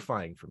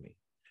terrifying for me.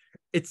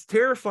 It's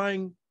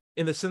terrifying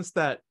in the sense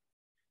that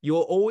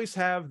you'll always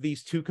have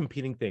these two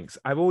competing things.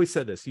 I've always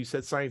said this. You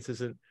said science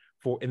isn't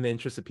in the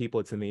interest of people,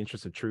 it's in the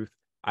interest of truth.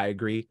 I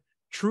agree.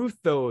 Truth,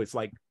 though, is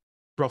like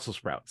Brussels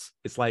sprouts.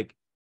 It's like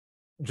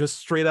just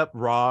straight up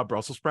raw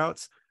Brussels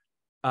sprouts.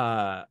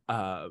 Lies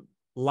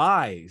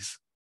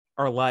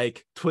are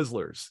like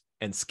Twizzlers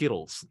and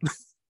Skittles.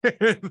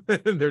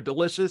 They're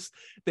delicious.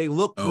 They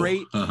look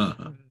great.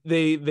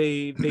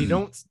 They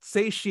don't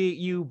satiate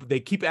you. They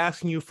keep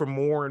asking you for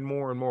more and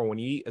more and more. When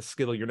you eat a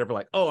Skittle, you're never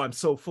like, oh, I'm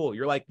so full.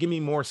 You're like, give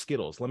me more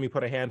Skittles. Let me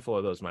put a handful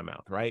of those in my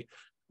mouth, right?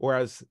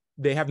 Whereas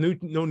they have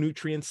no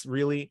nutrients,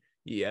 really.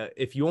 Yeah,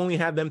 if you only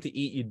had them to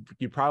eat,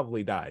 you'd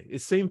probably die.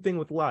 It's the same thing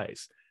with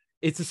lies.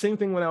 It's the same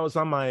thing when I was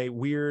on my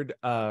weird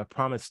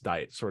promise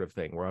diet sort of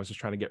thing, where I was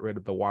just trying to get rid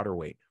of the water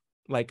weight.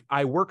 Like,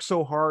 I worked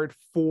so hard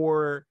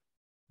for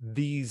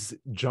these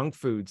junk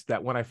foods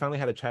that when I finally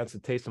had a chance to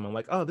taste them, I'm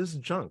like, oh, this is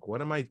junk. What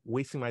am I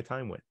wasting my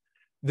time with?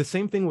 The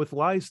same thing with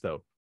lies,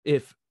 though.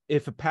 If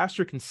a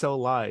pastor can sell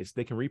lies,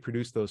 they can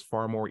reproduce those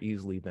far more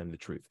easily than the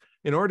truth.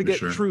 In order to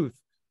get truth,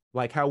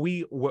 like how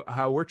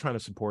we're trying to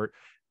support,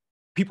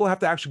 people have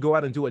to actually go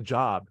out and do a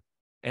job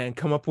and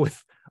come up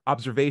with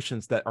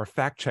observations that are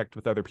fact checked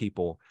with other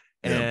people.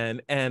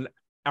 And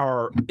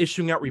are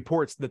issuing out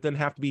reports that then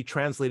have to be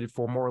translated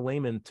for more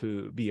laymen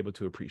to be able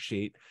to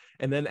appreciate.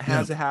 And then it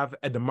has to have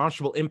a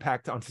demonstrable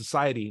impact on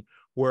society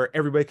where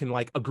everybody can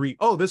like agree,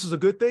 oh, this is a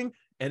good thing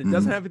and it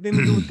doesn't have anything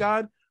to do with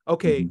God.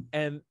 Okay.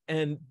 And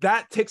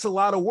that takes a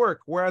lot of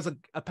work. Whereas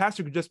a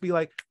pastor could just be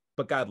like,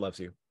 but God loves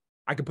you.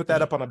 I can put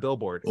that up on a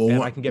billboard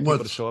and I can get people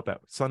to show up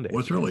at Sunday.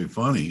 What's really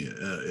funny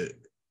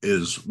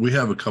is we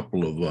have a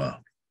couple of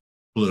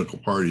political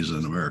parties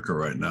in America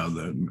right now,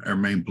 that our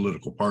main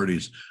political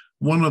parties.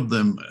 One of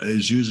them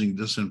is using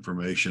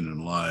disinformation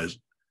and lies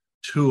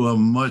to a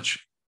much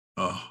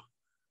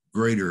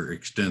greater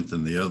extent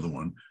than the other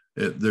one.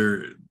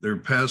 They're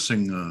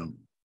passing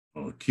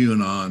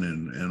QAnon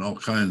and all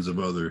kinds of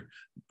other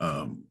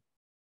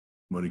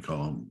what do you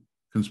call them,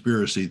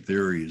 conspiracy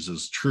theories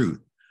as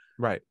truth.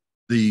 Right.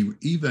 The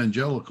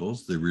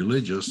evangelicals, the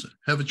religious,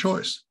 have a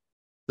choice.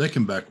 They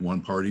can back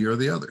one party or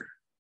the other.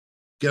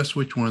 Guess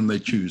which one they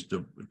choose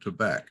to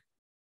back?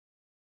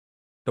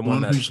 The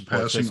one who's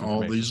passing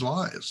all these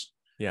lies.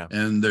 Yeah.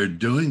 And they're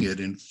doing it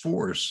in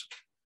force,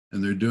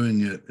 and they're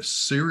doing it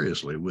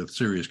seriously with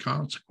serious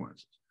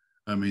consequences.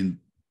 I mean,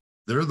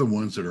 they're the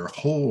ones that are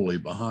wholly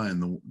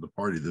behind the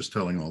party that's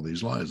telling all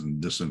these lies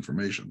and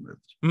disinformation.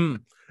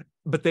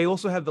 But they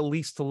also have the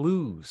least to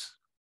lose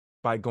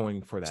by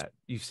going for that.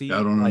 You see,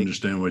 I don't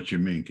understand what you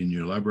mean. Can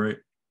you elaborate?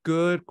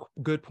 Good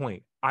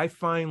point. I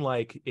find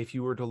like if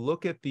you were to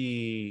look at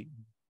the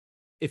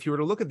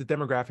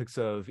demographics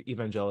of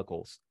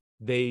evangelicals,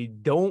 they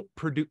don't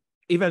produce.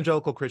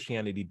 Evangelical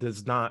Christianity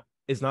is not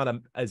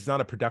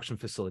a production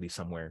facility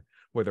somewhere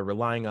where they're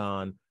relying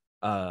on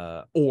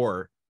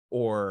or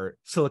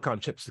silicon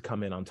chips to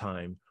come in on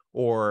time,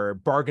 or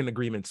bargain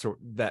agreements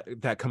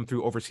that come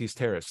through overseas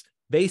tariffs.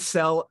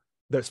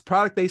 This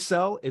product they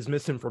sell is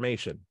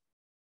misinformation.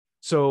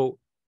 So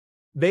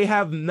they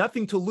have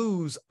nothing to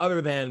lose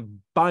other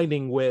than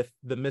binding with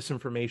the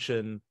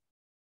misinformation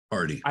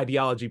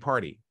ideology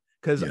party.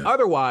 Because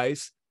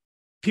otherwise,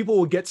 people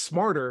would get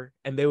smarter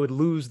and they would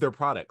lose their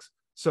products.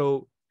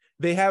 So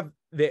and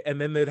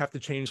then they'd have to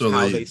change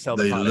how they sell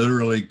the product. They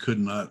literally could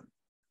not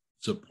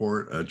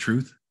support a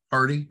truth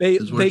party,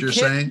 is what you're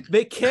saying?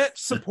 They can't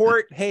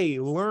support, hey,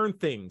 learn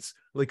things,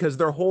 because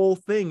their whole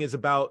thing is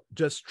about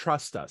just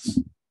trust us.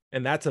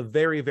 And that's a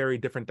very, very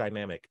different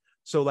dynamic.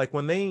 So like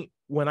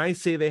when I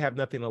say they have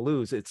nothing to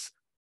lose,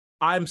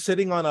 I'm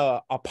sitting on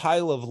a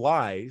pile of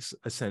lies,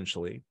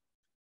 essentially,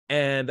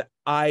 and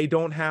I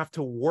don't have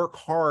to work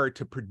hard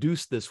to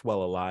produce this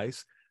well of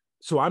lies.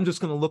 So I'm just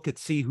going to look and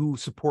see who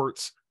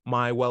supports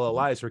my well of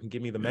lies, or can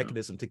give me the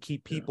mechanism to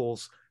keep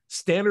people's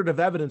standard of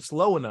evidence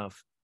low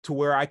enough to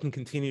where I can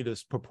continue to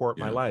purport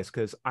my lies,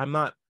 because I'm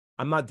not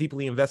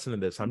deeply invested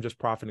in this. I'm just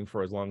profiting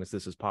for as long as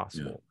this is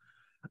possible.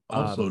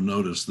 Also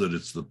notice that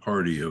it's the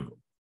party of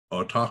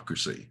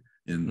autocracy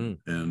and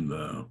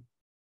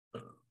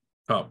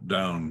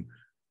top-down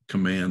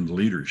command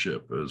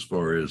leadership. As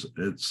far as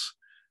it's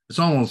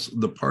almost,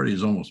 the party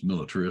is almost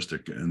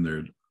militaristic in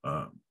their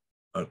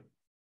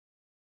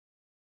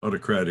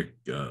autocratic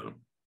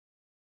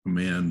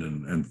command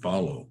and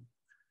follow.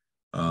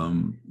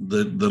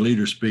 The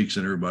leader speaks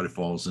and everybody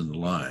falls into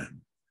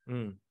line.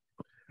 And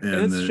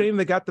it's a shame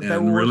they got the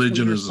and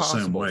religion is the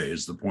same way,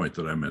 is the point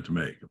that I meant to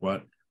make.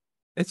 What?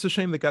 It's a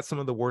shame they got some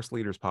of the worst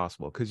leaders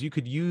possible, because you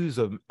could use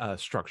a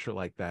structure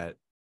like that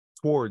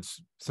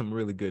towards some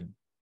really good.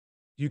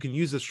 You can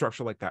use a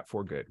structure like that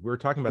for good. We were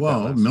talking about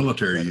that. Well,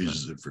 military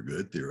uses it for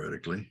good,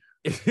 theoretically.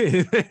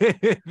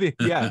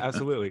 Yeah,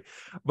 absolutely.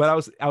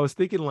 But I was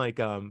thinking,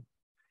 like,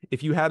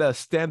 if you had a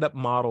stand-up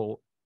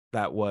model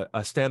that was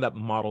a stand-up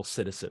model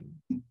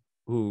citizen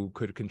who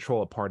could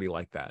control a party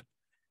like that,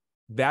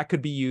 that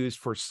could be used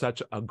for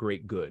such a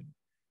great good.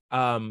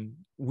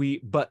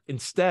 But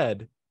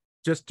instead,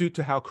 just due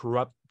to how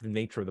corrupt the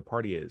nature of the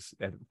party is,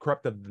 and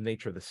corrupt the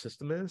nature of the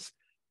system is,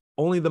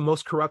 only the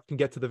most corrupt can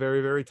get to the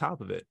very, very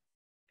top of it.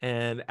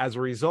 And as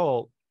a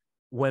result,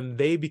 when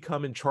they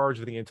become in charge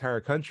of the entire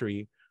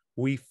country,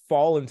 we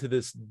fall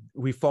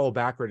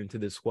backward into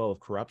this well of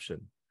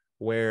corruption,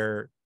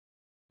 where,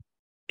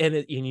 and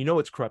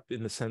it's corrupt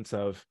in the sense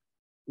of,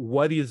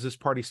 what does this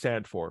party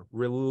stand for?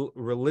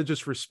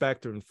 Religious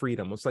respect and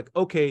freedom. It's like,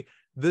 okay,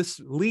 this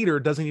leader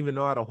doesn't even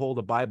know how to hold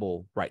a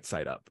Bible right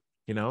side up.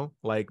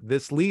 Like,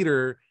 this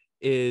leader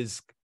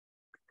is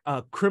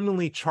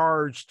criminally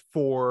charged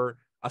for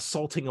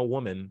assaulting a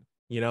woman,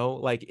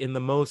 like in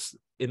the most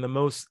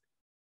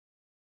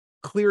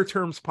clear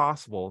terms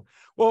possible.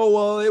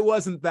 Well, it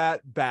wasn't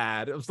that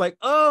bad. It was like,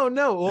 oh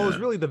no, well, it was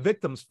really the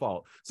victim's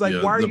fault. It's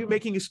like, why are you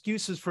making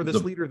excuses for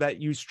this leader that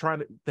he's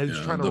trying to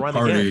run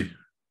again?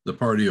 The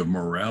party of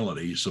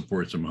morality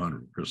supports him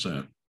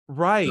 100%.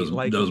 Right.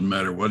 Doesn't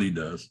matter what he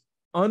does.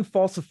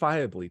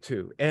 Unfalsifiably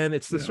too. And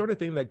it's the sort of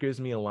thing that gives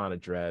me a lot of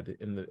dread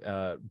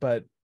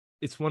but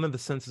it's one of the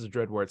senses of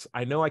dread where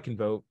I know I can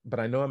vote, but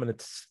I know I'm in a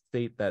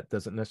state that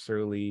doesn't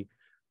necessarily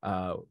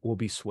will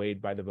be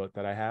swayed by the vote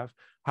that I have.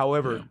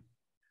 However,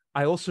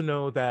 I also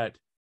know that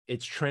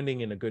it's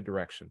trending in a good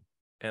direction.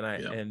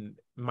 And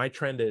my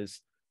trend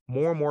is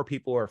more and more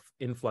people are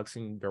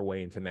influxing their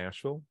way into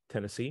Nashville,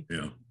 Tennessee,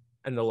 Yeah.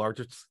 and the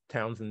largest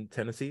towns in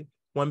Tennessee.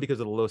 One, because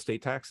of the low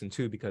state tax, and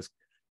two, because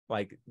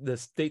like the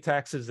state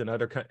taxes in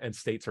other and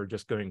states are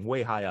just going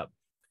way high up.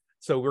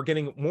 So we're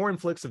getting more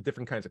influx of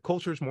different kinds of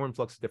cultures, more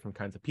influx of different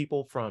kinds of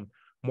people from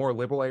more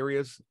liberal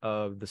areas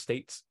of the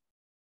states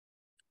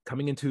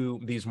coming into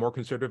these more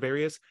conservative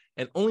areas.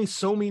 And only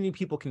so many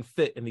people can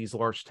fit in these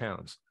large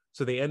towns.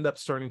 So they end up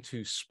starting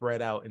to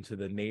spread out into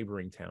the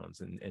neighboring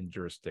towns and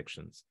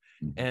jurisdictions.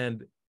 Mm-hmm.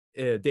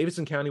 And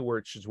Davidson County,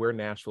 which is where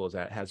Nashville is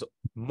at, has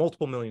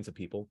multiple millions of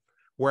people.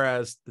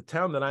 Whereas the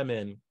town that I'm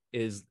in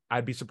is,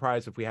 I'd be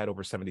surprised if we had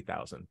over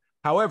 70,000.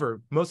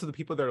 However, most of the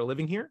people that are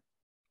living here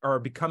are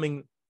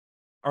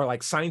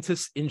like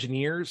scientists,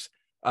 engineers.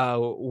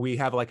 We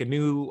have like a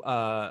new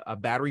a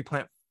battery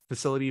plant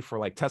facility for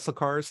like Tesla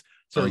cars.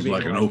 So sounds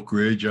like an Oak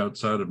Ridge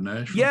outside of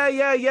Nashville.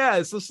 Yeah.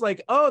 It's just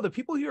like, oh, the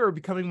people here are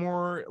becoming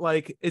more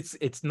like,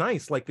 it's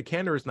nice. Like the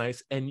candor is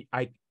nice, and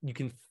you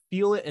can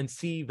feel it and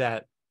see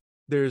that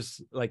there's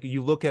like,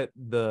 you look at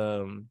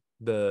the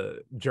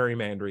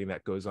gerrymandering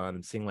that goes on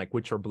and seeing like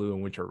which are blue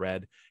and which are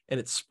red, and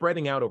it's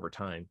spreading out over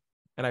time.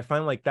 And I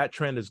find like that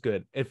trend is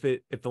good. If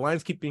the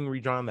lines keep being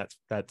redrawn,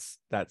 that's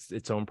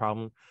its own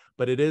problem.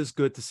 But it is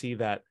good to see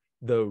that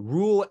the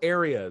rural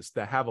areas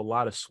that have a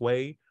lot of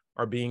sway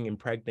are being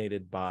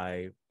impregnated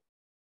by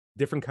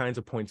different kinds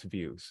of points of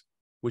views,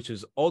 which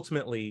is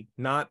ultimately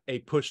not a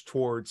push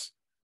towards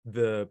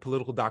the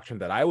political doctrine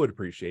that I would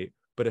appreciate,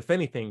 but if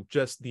anything,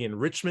 just the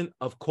enrichment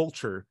of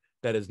culture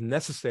that is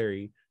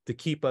necessary to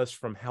keep us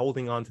from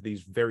holding on to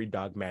these very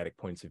dogmatic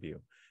points of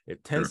view.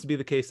 It tends to be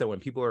the case that when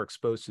people are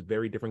exposed to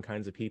very different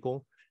kinds of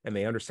people and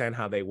they understand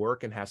how they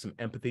work and have some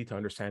empathy to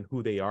understand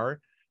who they are,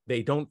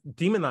 they don't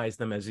demonize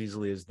them as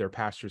easily as their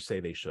pastors say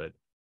they should.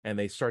 And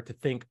they start to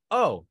think,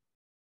 oh,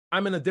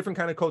 I'm in a different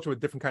kind of culture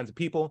with different kinds of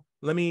people.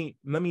 Let me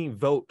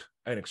vote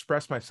and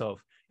express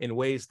myself in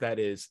ways that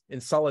is in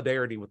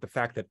solidarity with the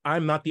fact that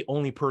I'm not the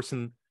only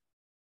person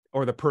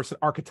or the person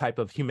archetype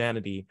of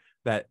humanity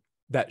that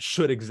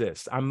should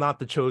exist. I'm not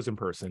the chosen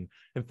person.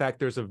 In fact,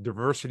 there's a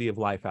diversity of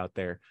life out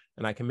there,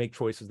 and I can make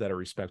choices that are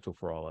respectful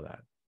for all of that.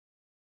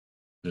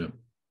 Yeah.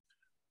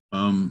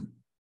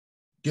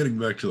 Getting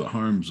back to the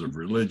harms of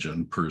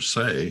religion per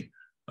se,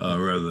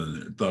 rather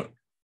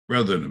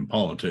than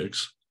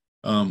politics,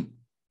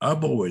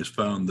 I've always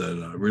found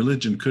that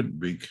religion couldn't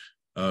be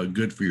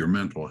good for your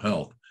mental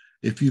health.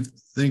 If you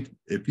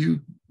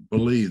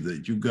believe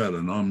that you've got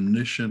an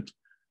omniscient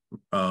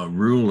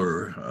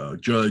ruler,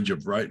 judge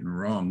of right and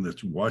wrong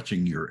that's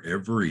watching your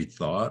every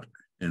thought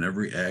and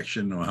every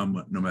action,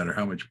 no matter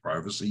how much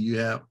privacy you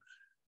have,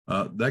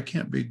 that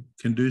can't be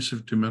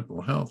conducive to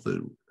mental health.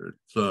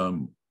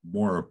 It's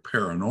more a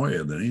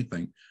paranoia than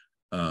anything.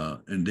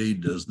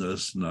 Indeed, does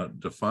this not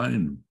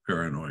define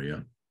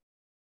paranoia?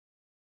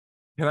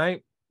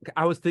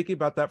 I was thinking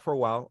about that for a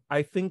while.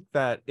 I think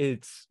that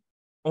it's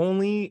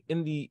only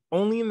in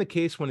the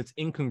case when it's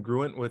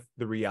incongruent with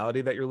the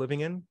reality that you're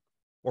living in,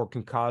 or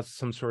can cause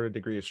some sort of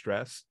degree of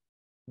stress,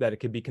 that it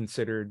could be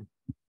considered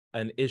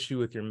an issue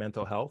with your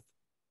mental health.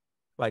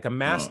 Like a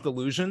mass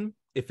delusion,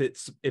 if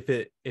it's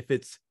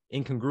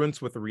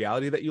incongruence with the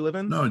reality that you live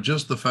in. No,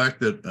 just the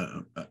fact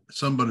that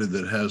somebody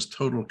that has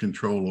total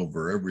control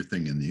over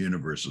everything in the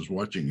universe is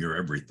watching your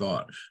every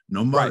thought.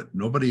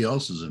 Nobody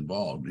else is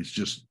involved. He's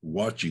just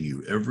watching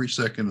you every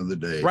second of the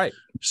day. Right.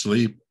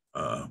 Sleep.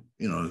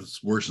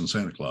 It's worse than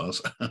Santa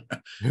Claus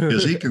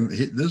because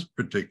this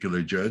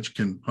particular judge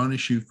can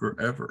punish you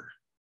forever.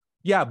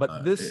 Yeah,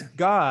 but this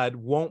God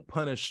won't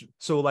punish.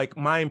 So like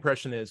my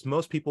impression is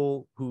most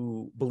people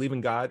who believe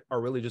in God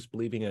are really just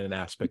believing in an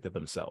aspect of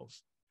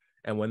themselves.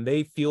 And when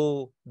they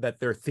feel that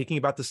they're thinking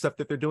about the stuff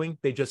that they're doing,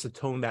 they just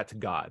atone that to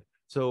God.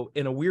 So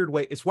in a weird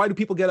way, it's why do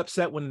people get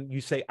upset when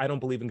you say, I don't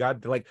believe in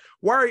God? They're like,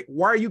 why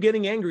are you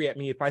getting angry at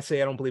me if I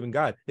say I don't believe in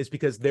God? It's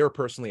because they're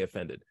personally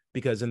offended,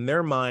 because in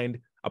their mind,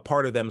 a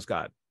part of them's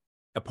God.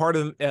 A part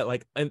of them,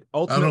 and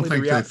ultimately, I don't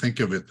think they think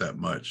of it that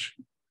much.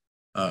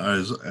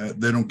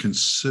 They don't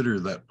consider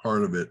that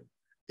part of it,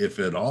 if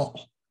at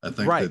all. I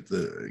think that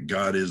the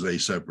God is a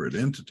separate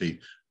entity.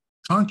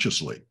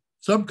 Consciously,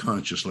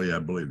 subconsciously, I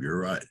believe you're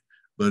right.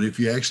 But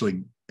if you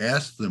actually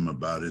ask them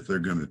about it, they're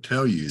going to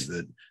tell you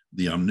that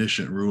the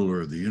omniscient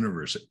ruler of the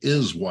universe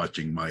is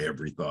watching my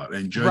every thought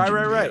and judging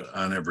me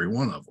on every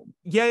one of them.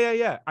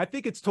 Yeah. I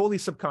think it's totally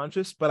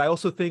subconscious, but I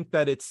also think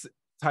that it's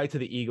tied to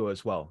the ego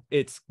as well.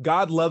 It's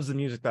God loves the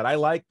music that I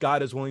like.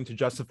 God is willing to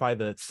justify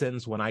the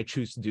sins when I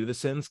choose to do the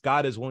sins.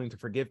 God is willing to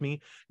forgive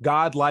me.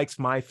 God likes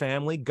my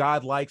family.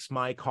 God likes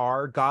my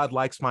car. God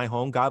likes my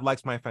home. God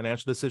likes my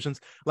financial decisions.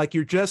 Like,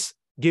 you're just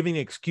giving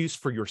an excuse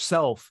for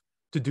yourself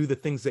to do the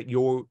things that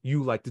you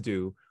like to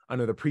do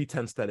under the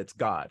pretense that it's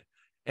God.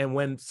 And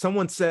when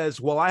someone says,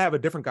 well, I have a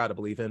different God to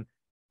believe in,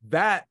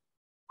 that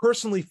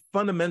personally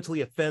fundamentally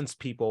offends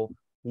people.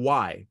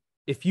 Why?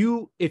 If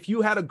you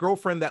had a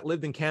girlfriend that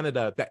lived in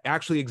Canada that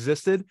actually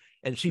existed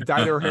and she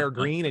dyed her hair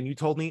green, and you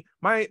told me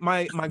my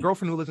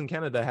girlfriend who lives in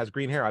Canada has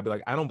green hair, I'd be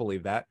like, I don't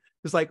believe that.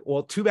 It's like,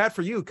 well, too bad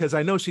for you, because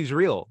I know she's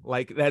real.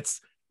 Like,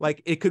 that's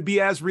Like, it could be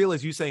as real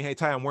as you saying, hey,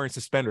 Ty, I'm wearing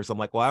suspenders. I'm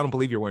like, well, I don't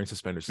believe you're wearing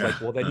suspenders. It's like,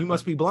 well, then you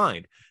must be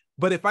blind.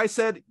 But if I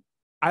said,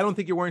 I don't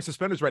think you're wearing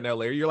suspenders right now,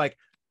 Larry, you're like,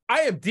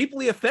 I am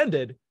deeply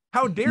offended.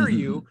 How dare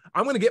you?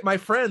 I'm going to get my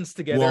friends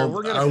together and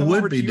we're going to come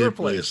over to your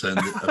place.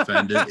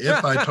 Offended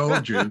if I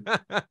told you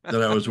that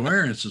I was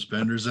wearing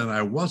suspenders and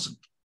I wasn't.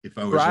 If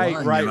I was lying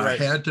and I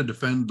had to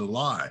defend the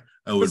lie,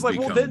 I would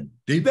become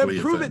deeply then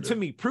prove offended. it to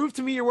me. Prove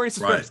to me you're wearing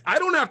suspenders. I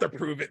don't have to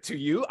prove it to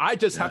you. I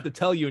just have to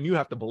tell you and you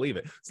have to believe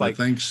it. It's like,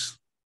 thanks,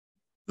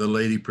 the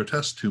lady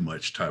protests too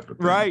much type of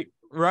thing.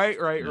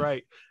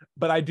 Right.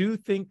 But I do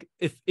think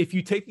if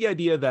you take the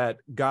idea that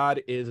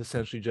God is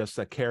essentially just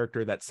a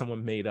character that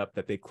someone made up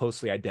that they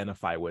closely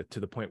identify with to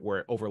the point where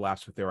it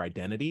overlaps with their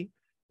identity,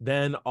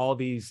 then all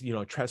these,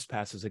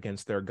 trespasses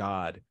against their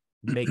God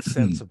make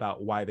sense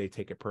about why they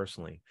take it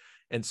personally.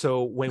 And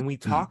so when we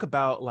talk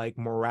about like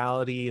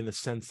morality in the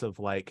sense of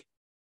like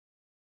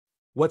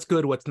what's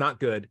good, what's not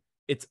good,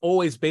 it's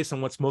always based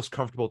on what's most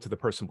comfortable to the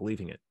person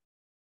believing it.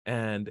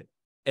 And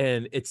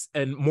it's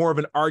more of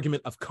an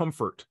argument of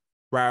comfort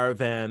rather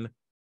than,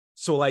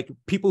 so like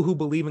people who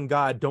believe in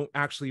God don't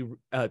actually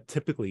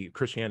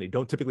Christianity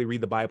don't typically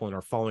read the Bible and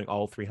are following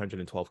all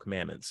 312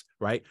 commandments,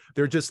 right?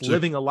 They're just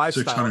living a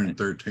lifestyle.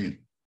 613.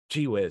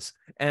 Gee whiz.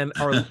 And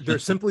they're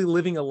simply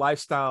living a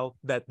lifestyle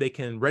that they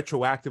can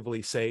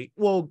retroactively say,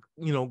 well,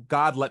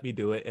 God let me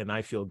do it and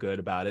I feel good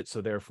about it, so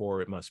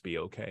therefore it must be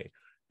okay.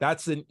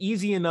 That's an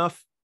easy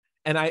enough.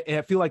 And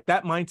I feel like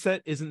that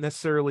mindset isn't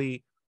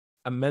necessarily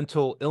a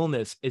mental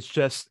illness. It's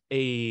just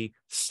a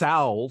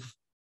salve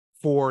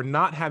for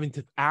not having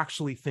to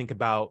actually think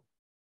about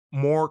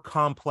more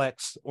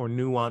complex or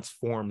nuanced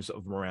forms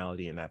of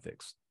morality and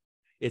ethics.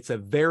 It's a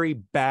very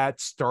bad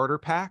starter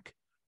pack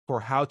for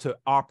how to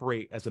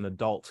operate as an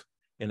adult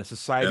in a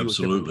society with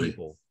different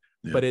people.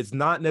 Yeah. But it's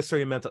not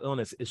necessarily a mental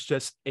illness. It's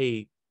just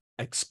a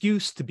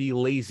excuse to be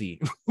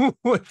lazy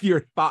with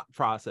your thought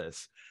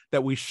process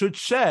that we should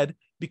shed,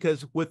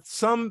 because with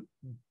some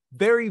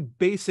very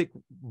basic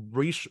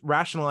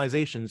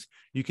rationalizations,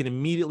 you can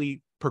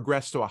immediately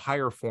progress to a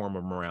higher form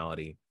of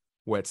morality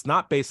where it's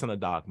not based on a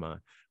dogma,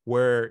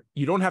 where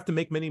you don't have to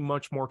make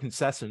much more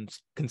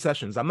concessions.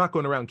 I'm not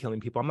going around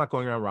killing people. I'm not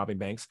going around robbing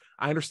banks.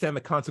 I understand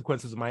the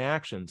consequences of my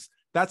actions.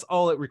 That's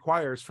all it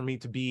requires for me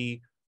to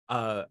be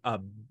a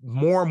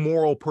more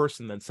moral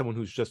person than someone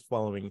who's just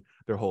following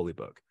their holy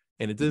book.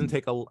 And it doesn't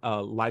take a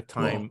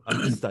lifetime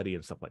of study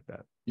and stuff like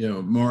that.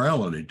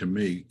 Morality to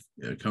me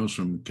comes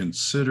from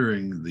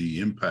considering the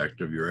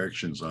impact of your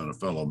actions on a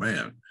fellow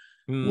man.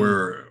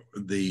 Where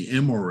the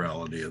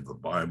immorality of the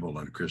Bible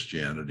and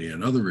Christianity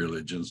and other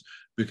religions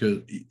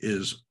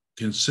is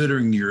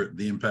considering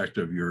the impact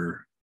of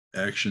your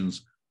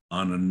actions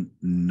on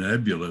a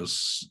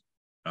nebulous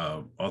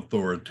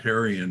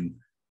authoritarian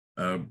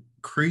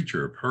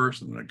creature,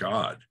 person, a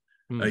God.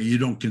 You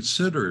don't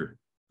consider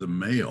the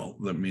male,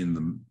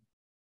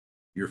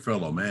 your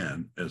fellow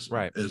man,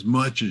 as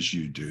much as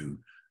you do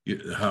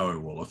how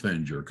it will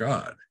offend your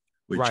God,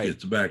 which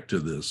gets back to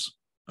this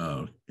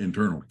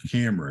internal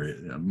camera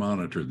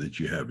monitor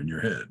that you have in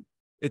your head.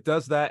 It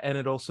does that, and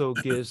it also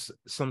gives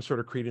some sort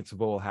of credence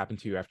of what will happen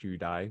to you after you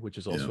die, which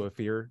is also a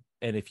fear.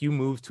 And if you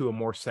move to a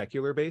more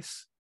secular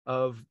base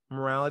of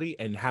morality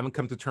and haven't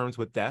come to terms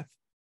with death,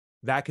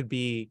 that could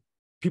be,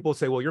 people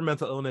say, well, your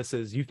mental illness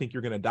is you think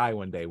you're going to die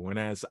one day,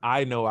 whereas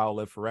I know I'll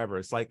live forever.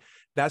 It's like,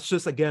 that's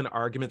just, again,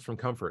 arguments from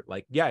comfort.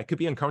 Like, yeah, it could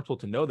be uncomfortable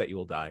to know that you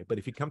will die, but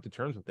if you come to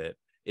terms with it,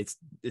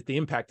 the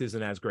impact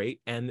isn't as great.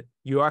 And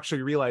you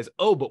actually realize,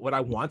 oh, but would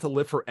I want to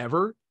live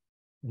forever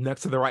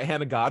next to the right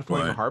hand of God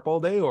playing a harp all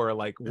day, or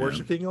like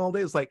worshiping all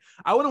day? It's like,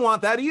 I wouldn't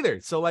want that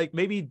either. So like,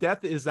 maybe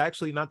death is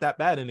actually not that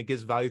bad, and it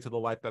gives value to the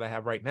life that I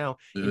have right now.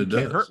 It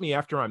can't hurt me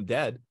after I'm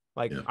dead.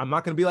 Like, I'm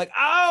not going to be like,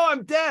 oh,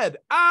 I'm dead.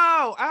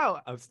 Ow.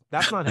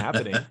 That's not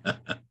happening.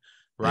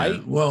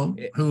 Right. Well,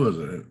 who was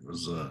it? It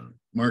was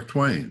Mark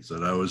Twain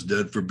said, I was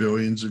dead for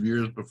billions of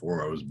years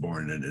before I was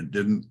born, and it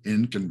didn't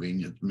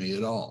inconvenience me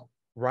at all.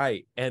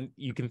 Right. And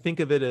you can think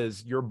of it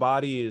as your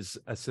body is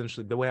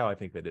essentially, the way how I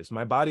think that is,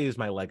 my body is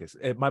my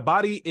legacy. My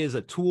body is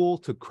a tool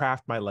to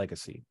craft my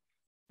legacy.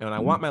 And I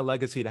want my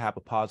legacy to have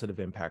a positive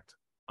impact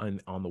on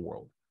the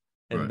world.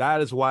 And that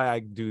is why I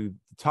do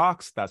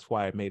talks. That's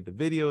why I made the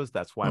videos.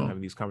 That's why I'm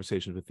having these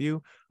conversations with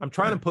you. I'm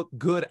trying to put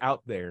good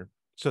out there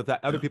so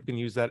that other people can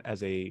use that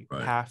as a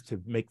path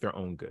to make their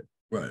own good.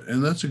 Right.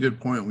 And that's a good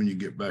point when you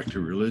get back to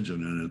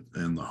religion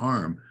and the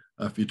harm.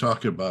 If you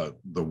talk about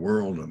the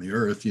world and the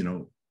earth,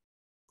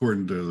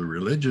 according to the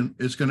religion,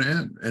 it's going to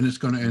end, and it's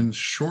going to end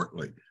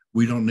shortly.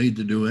 We don't need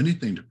to do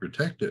anything to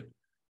protect it.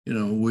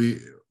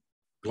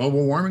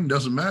 Global warming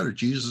doesn't matter.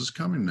 Jesus is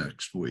coming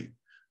next week.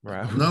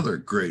 Right. Another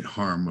great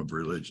harm of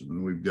religion,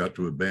 and we've got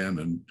to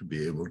abandon to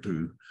be able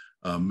to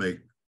make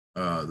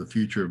the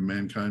future of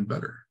mankind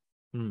better.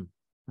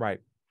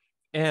 Right.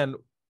 And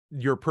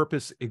your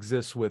purpose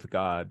exists with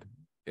God.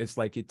 It's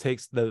like, it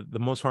takes the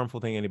most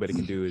harmful thing anybody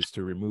can do is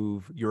to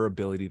remove your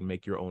ability to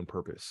make your own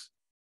purpose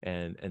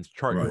and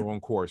chart your own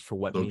course for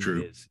what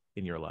meaning is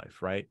in your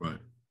life. Right. Right.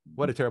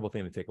 What a terrible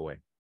thing to take away.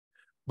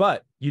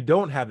 but you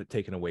don't have it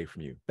taken away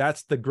from you.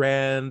 That's the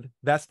grand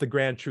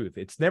truth.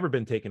 It's never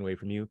been taken away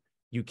from you.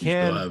 You You still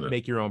can have it.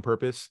 make your own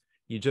purpose.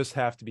 You just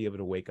have to be able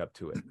to wake up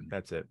to it.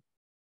 That's it.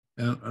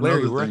 And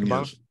Larry, another we're at the thing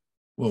bottom. is,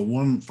 well,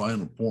 one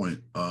final point.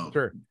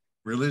 Sure.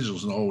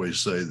 Religions always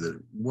say that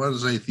what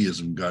has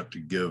atheism got to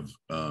give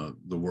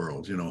the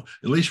world? You know,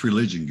 at least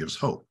religion gives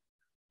hope.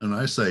 And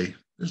I say,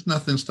 there's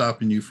nothing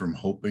stopping you from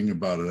hoping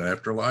about an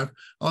afterlife.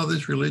 All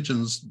these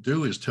religions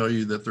do is tell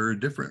you that there are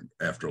different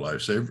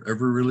afterlives.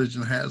 Every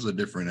religion has a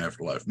different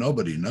afterlife.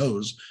 Nobody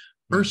knows.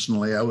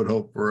 Personally, I would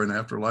hope for an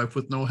afterlife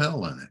with no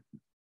hell in it.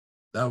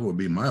 That would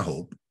be my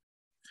hope.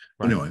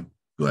 Right. Anyway,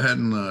 go ahead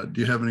and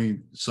do you have any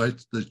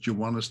sites that you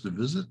want us to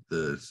visit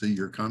to see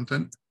your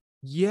content?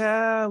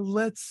 Yeah,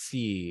 let's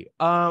see.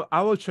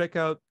 I will check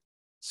out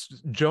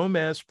Joe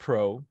Maz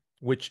Pro,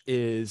 which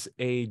is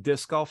a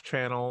disc golf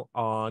channel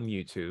on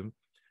YouTube.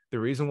 The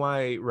reason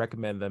why I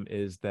recommend them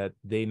is that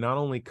they not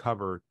only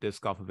cover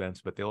disc golf events,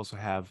 but they also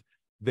have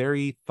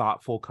very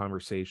thoughtful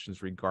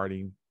conversations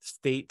regarding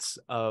states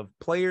of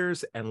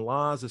players and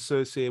laws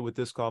associated with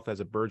disc golf as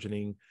a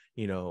burgeoning,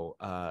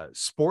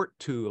 sport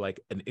to like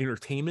an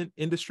entertainment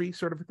industry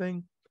sort of a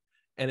thing.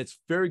 And it's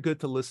very good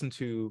to listen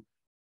to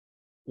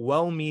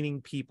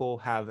well-meaning people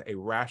have a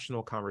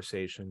rational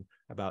conversation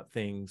about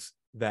things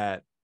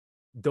that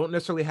don't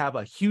necessarily have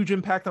a huge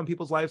impact on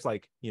people's lives,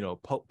 like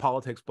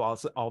politics,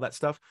 all that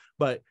stuff,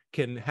 but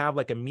can have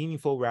like a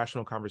meaningful,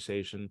 rational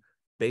conversation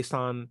based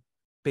on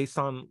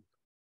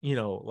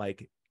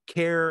like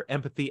care,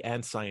 empathy,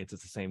 and science at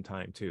the same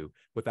time too,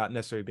 without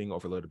necessarily being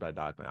overloaded by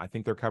dogma. I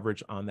think their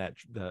coverage on that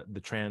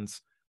the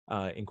trans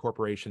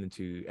incorporation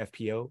into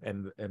FPO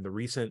and the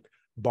recent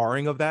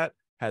barring of that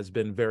has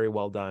been very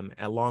well done,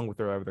 along with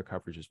their other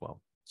coverage as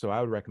well. So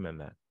I would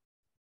recommend that.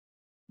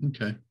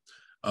 Okay.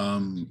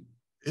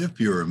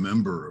 If you're a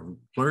member of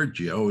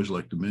clergy, I always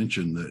like to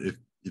mention that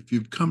if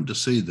you've come to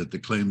see that the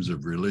claims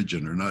of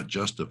religion are not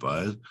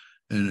justified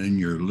and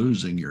you're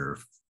losing your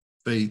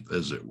faith,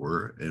 as it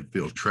were, and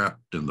feel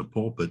trapped in the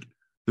pulpit,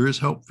 there is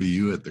help for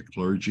you at the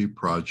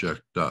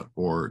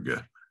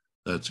clergyproject.org.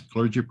 That's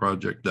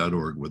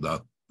clergyproject.org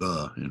without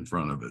the in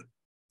front of it.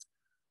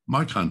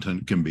 My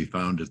content can be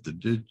found at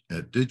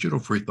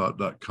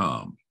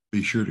digitalfreethought.com.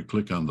 Be sure to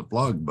click on the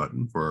blog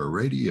button for our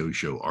radio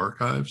show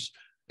archives,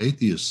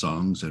 atheist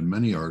songs, and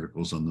many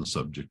articles on the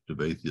subject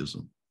of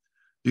atheism.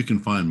 You can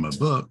find my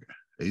book,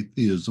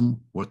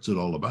 Atheism, What's It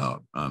All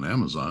About, on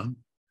Amazon.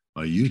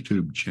 My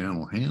YouTube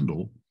channel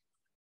handle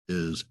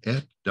is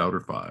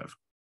 @Doubter5.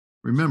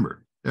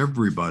 Remember,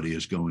 everybody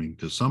is going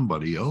to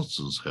somebody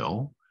else's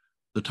hell.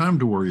 The time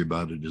to worry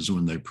about it is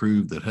when they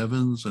prove that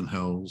heavens and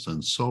hells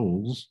and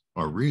souls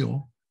are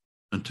real.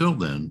 Until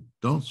then,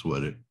 don't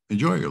sweat it.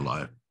 Enjoy your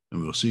life.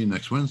 And we'll see you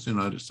next Wednesday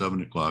night at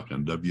 7 o'clock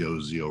on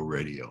WOZO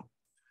Radio.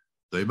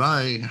 Say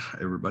bye,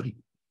 everybody.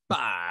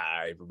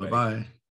 Bye, everybody. Bye-bye.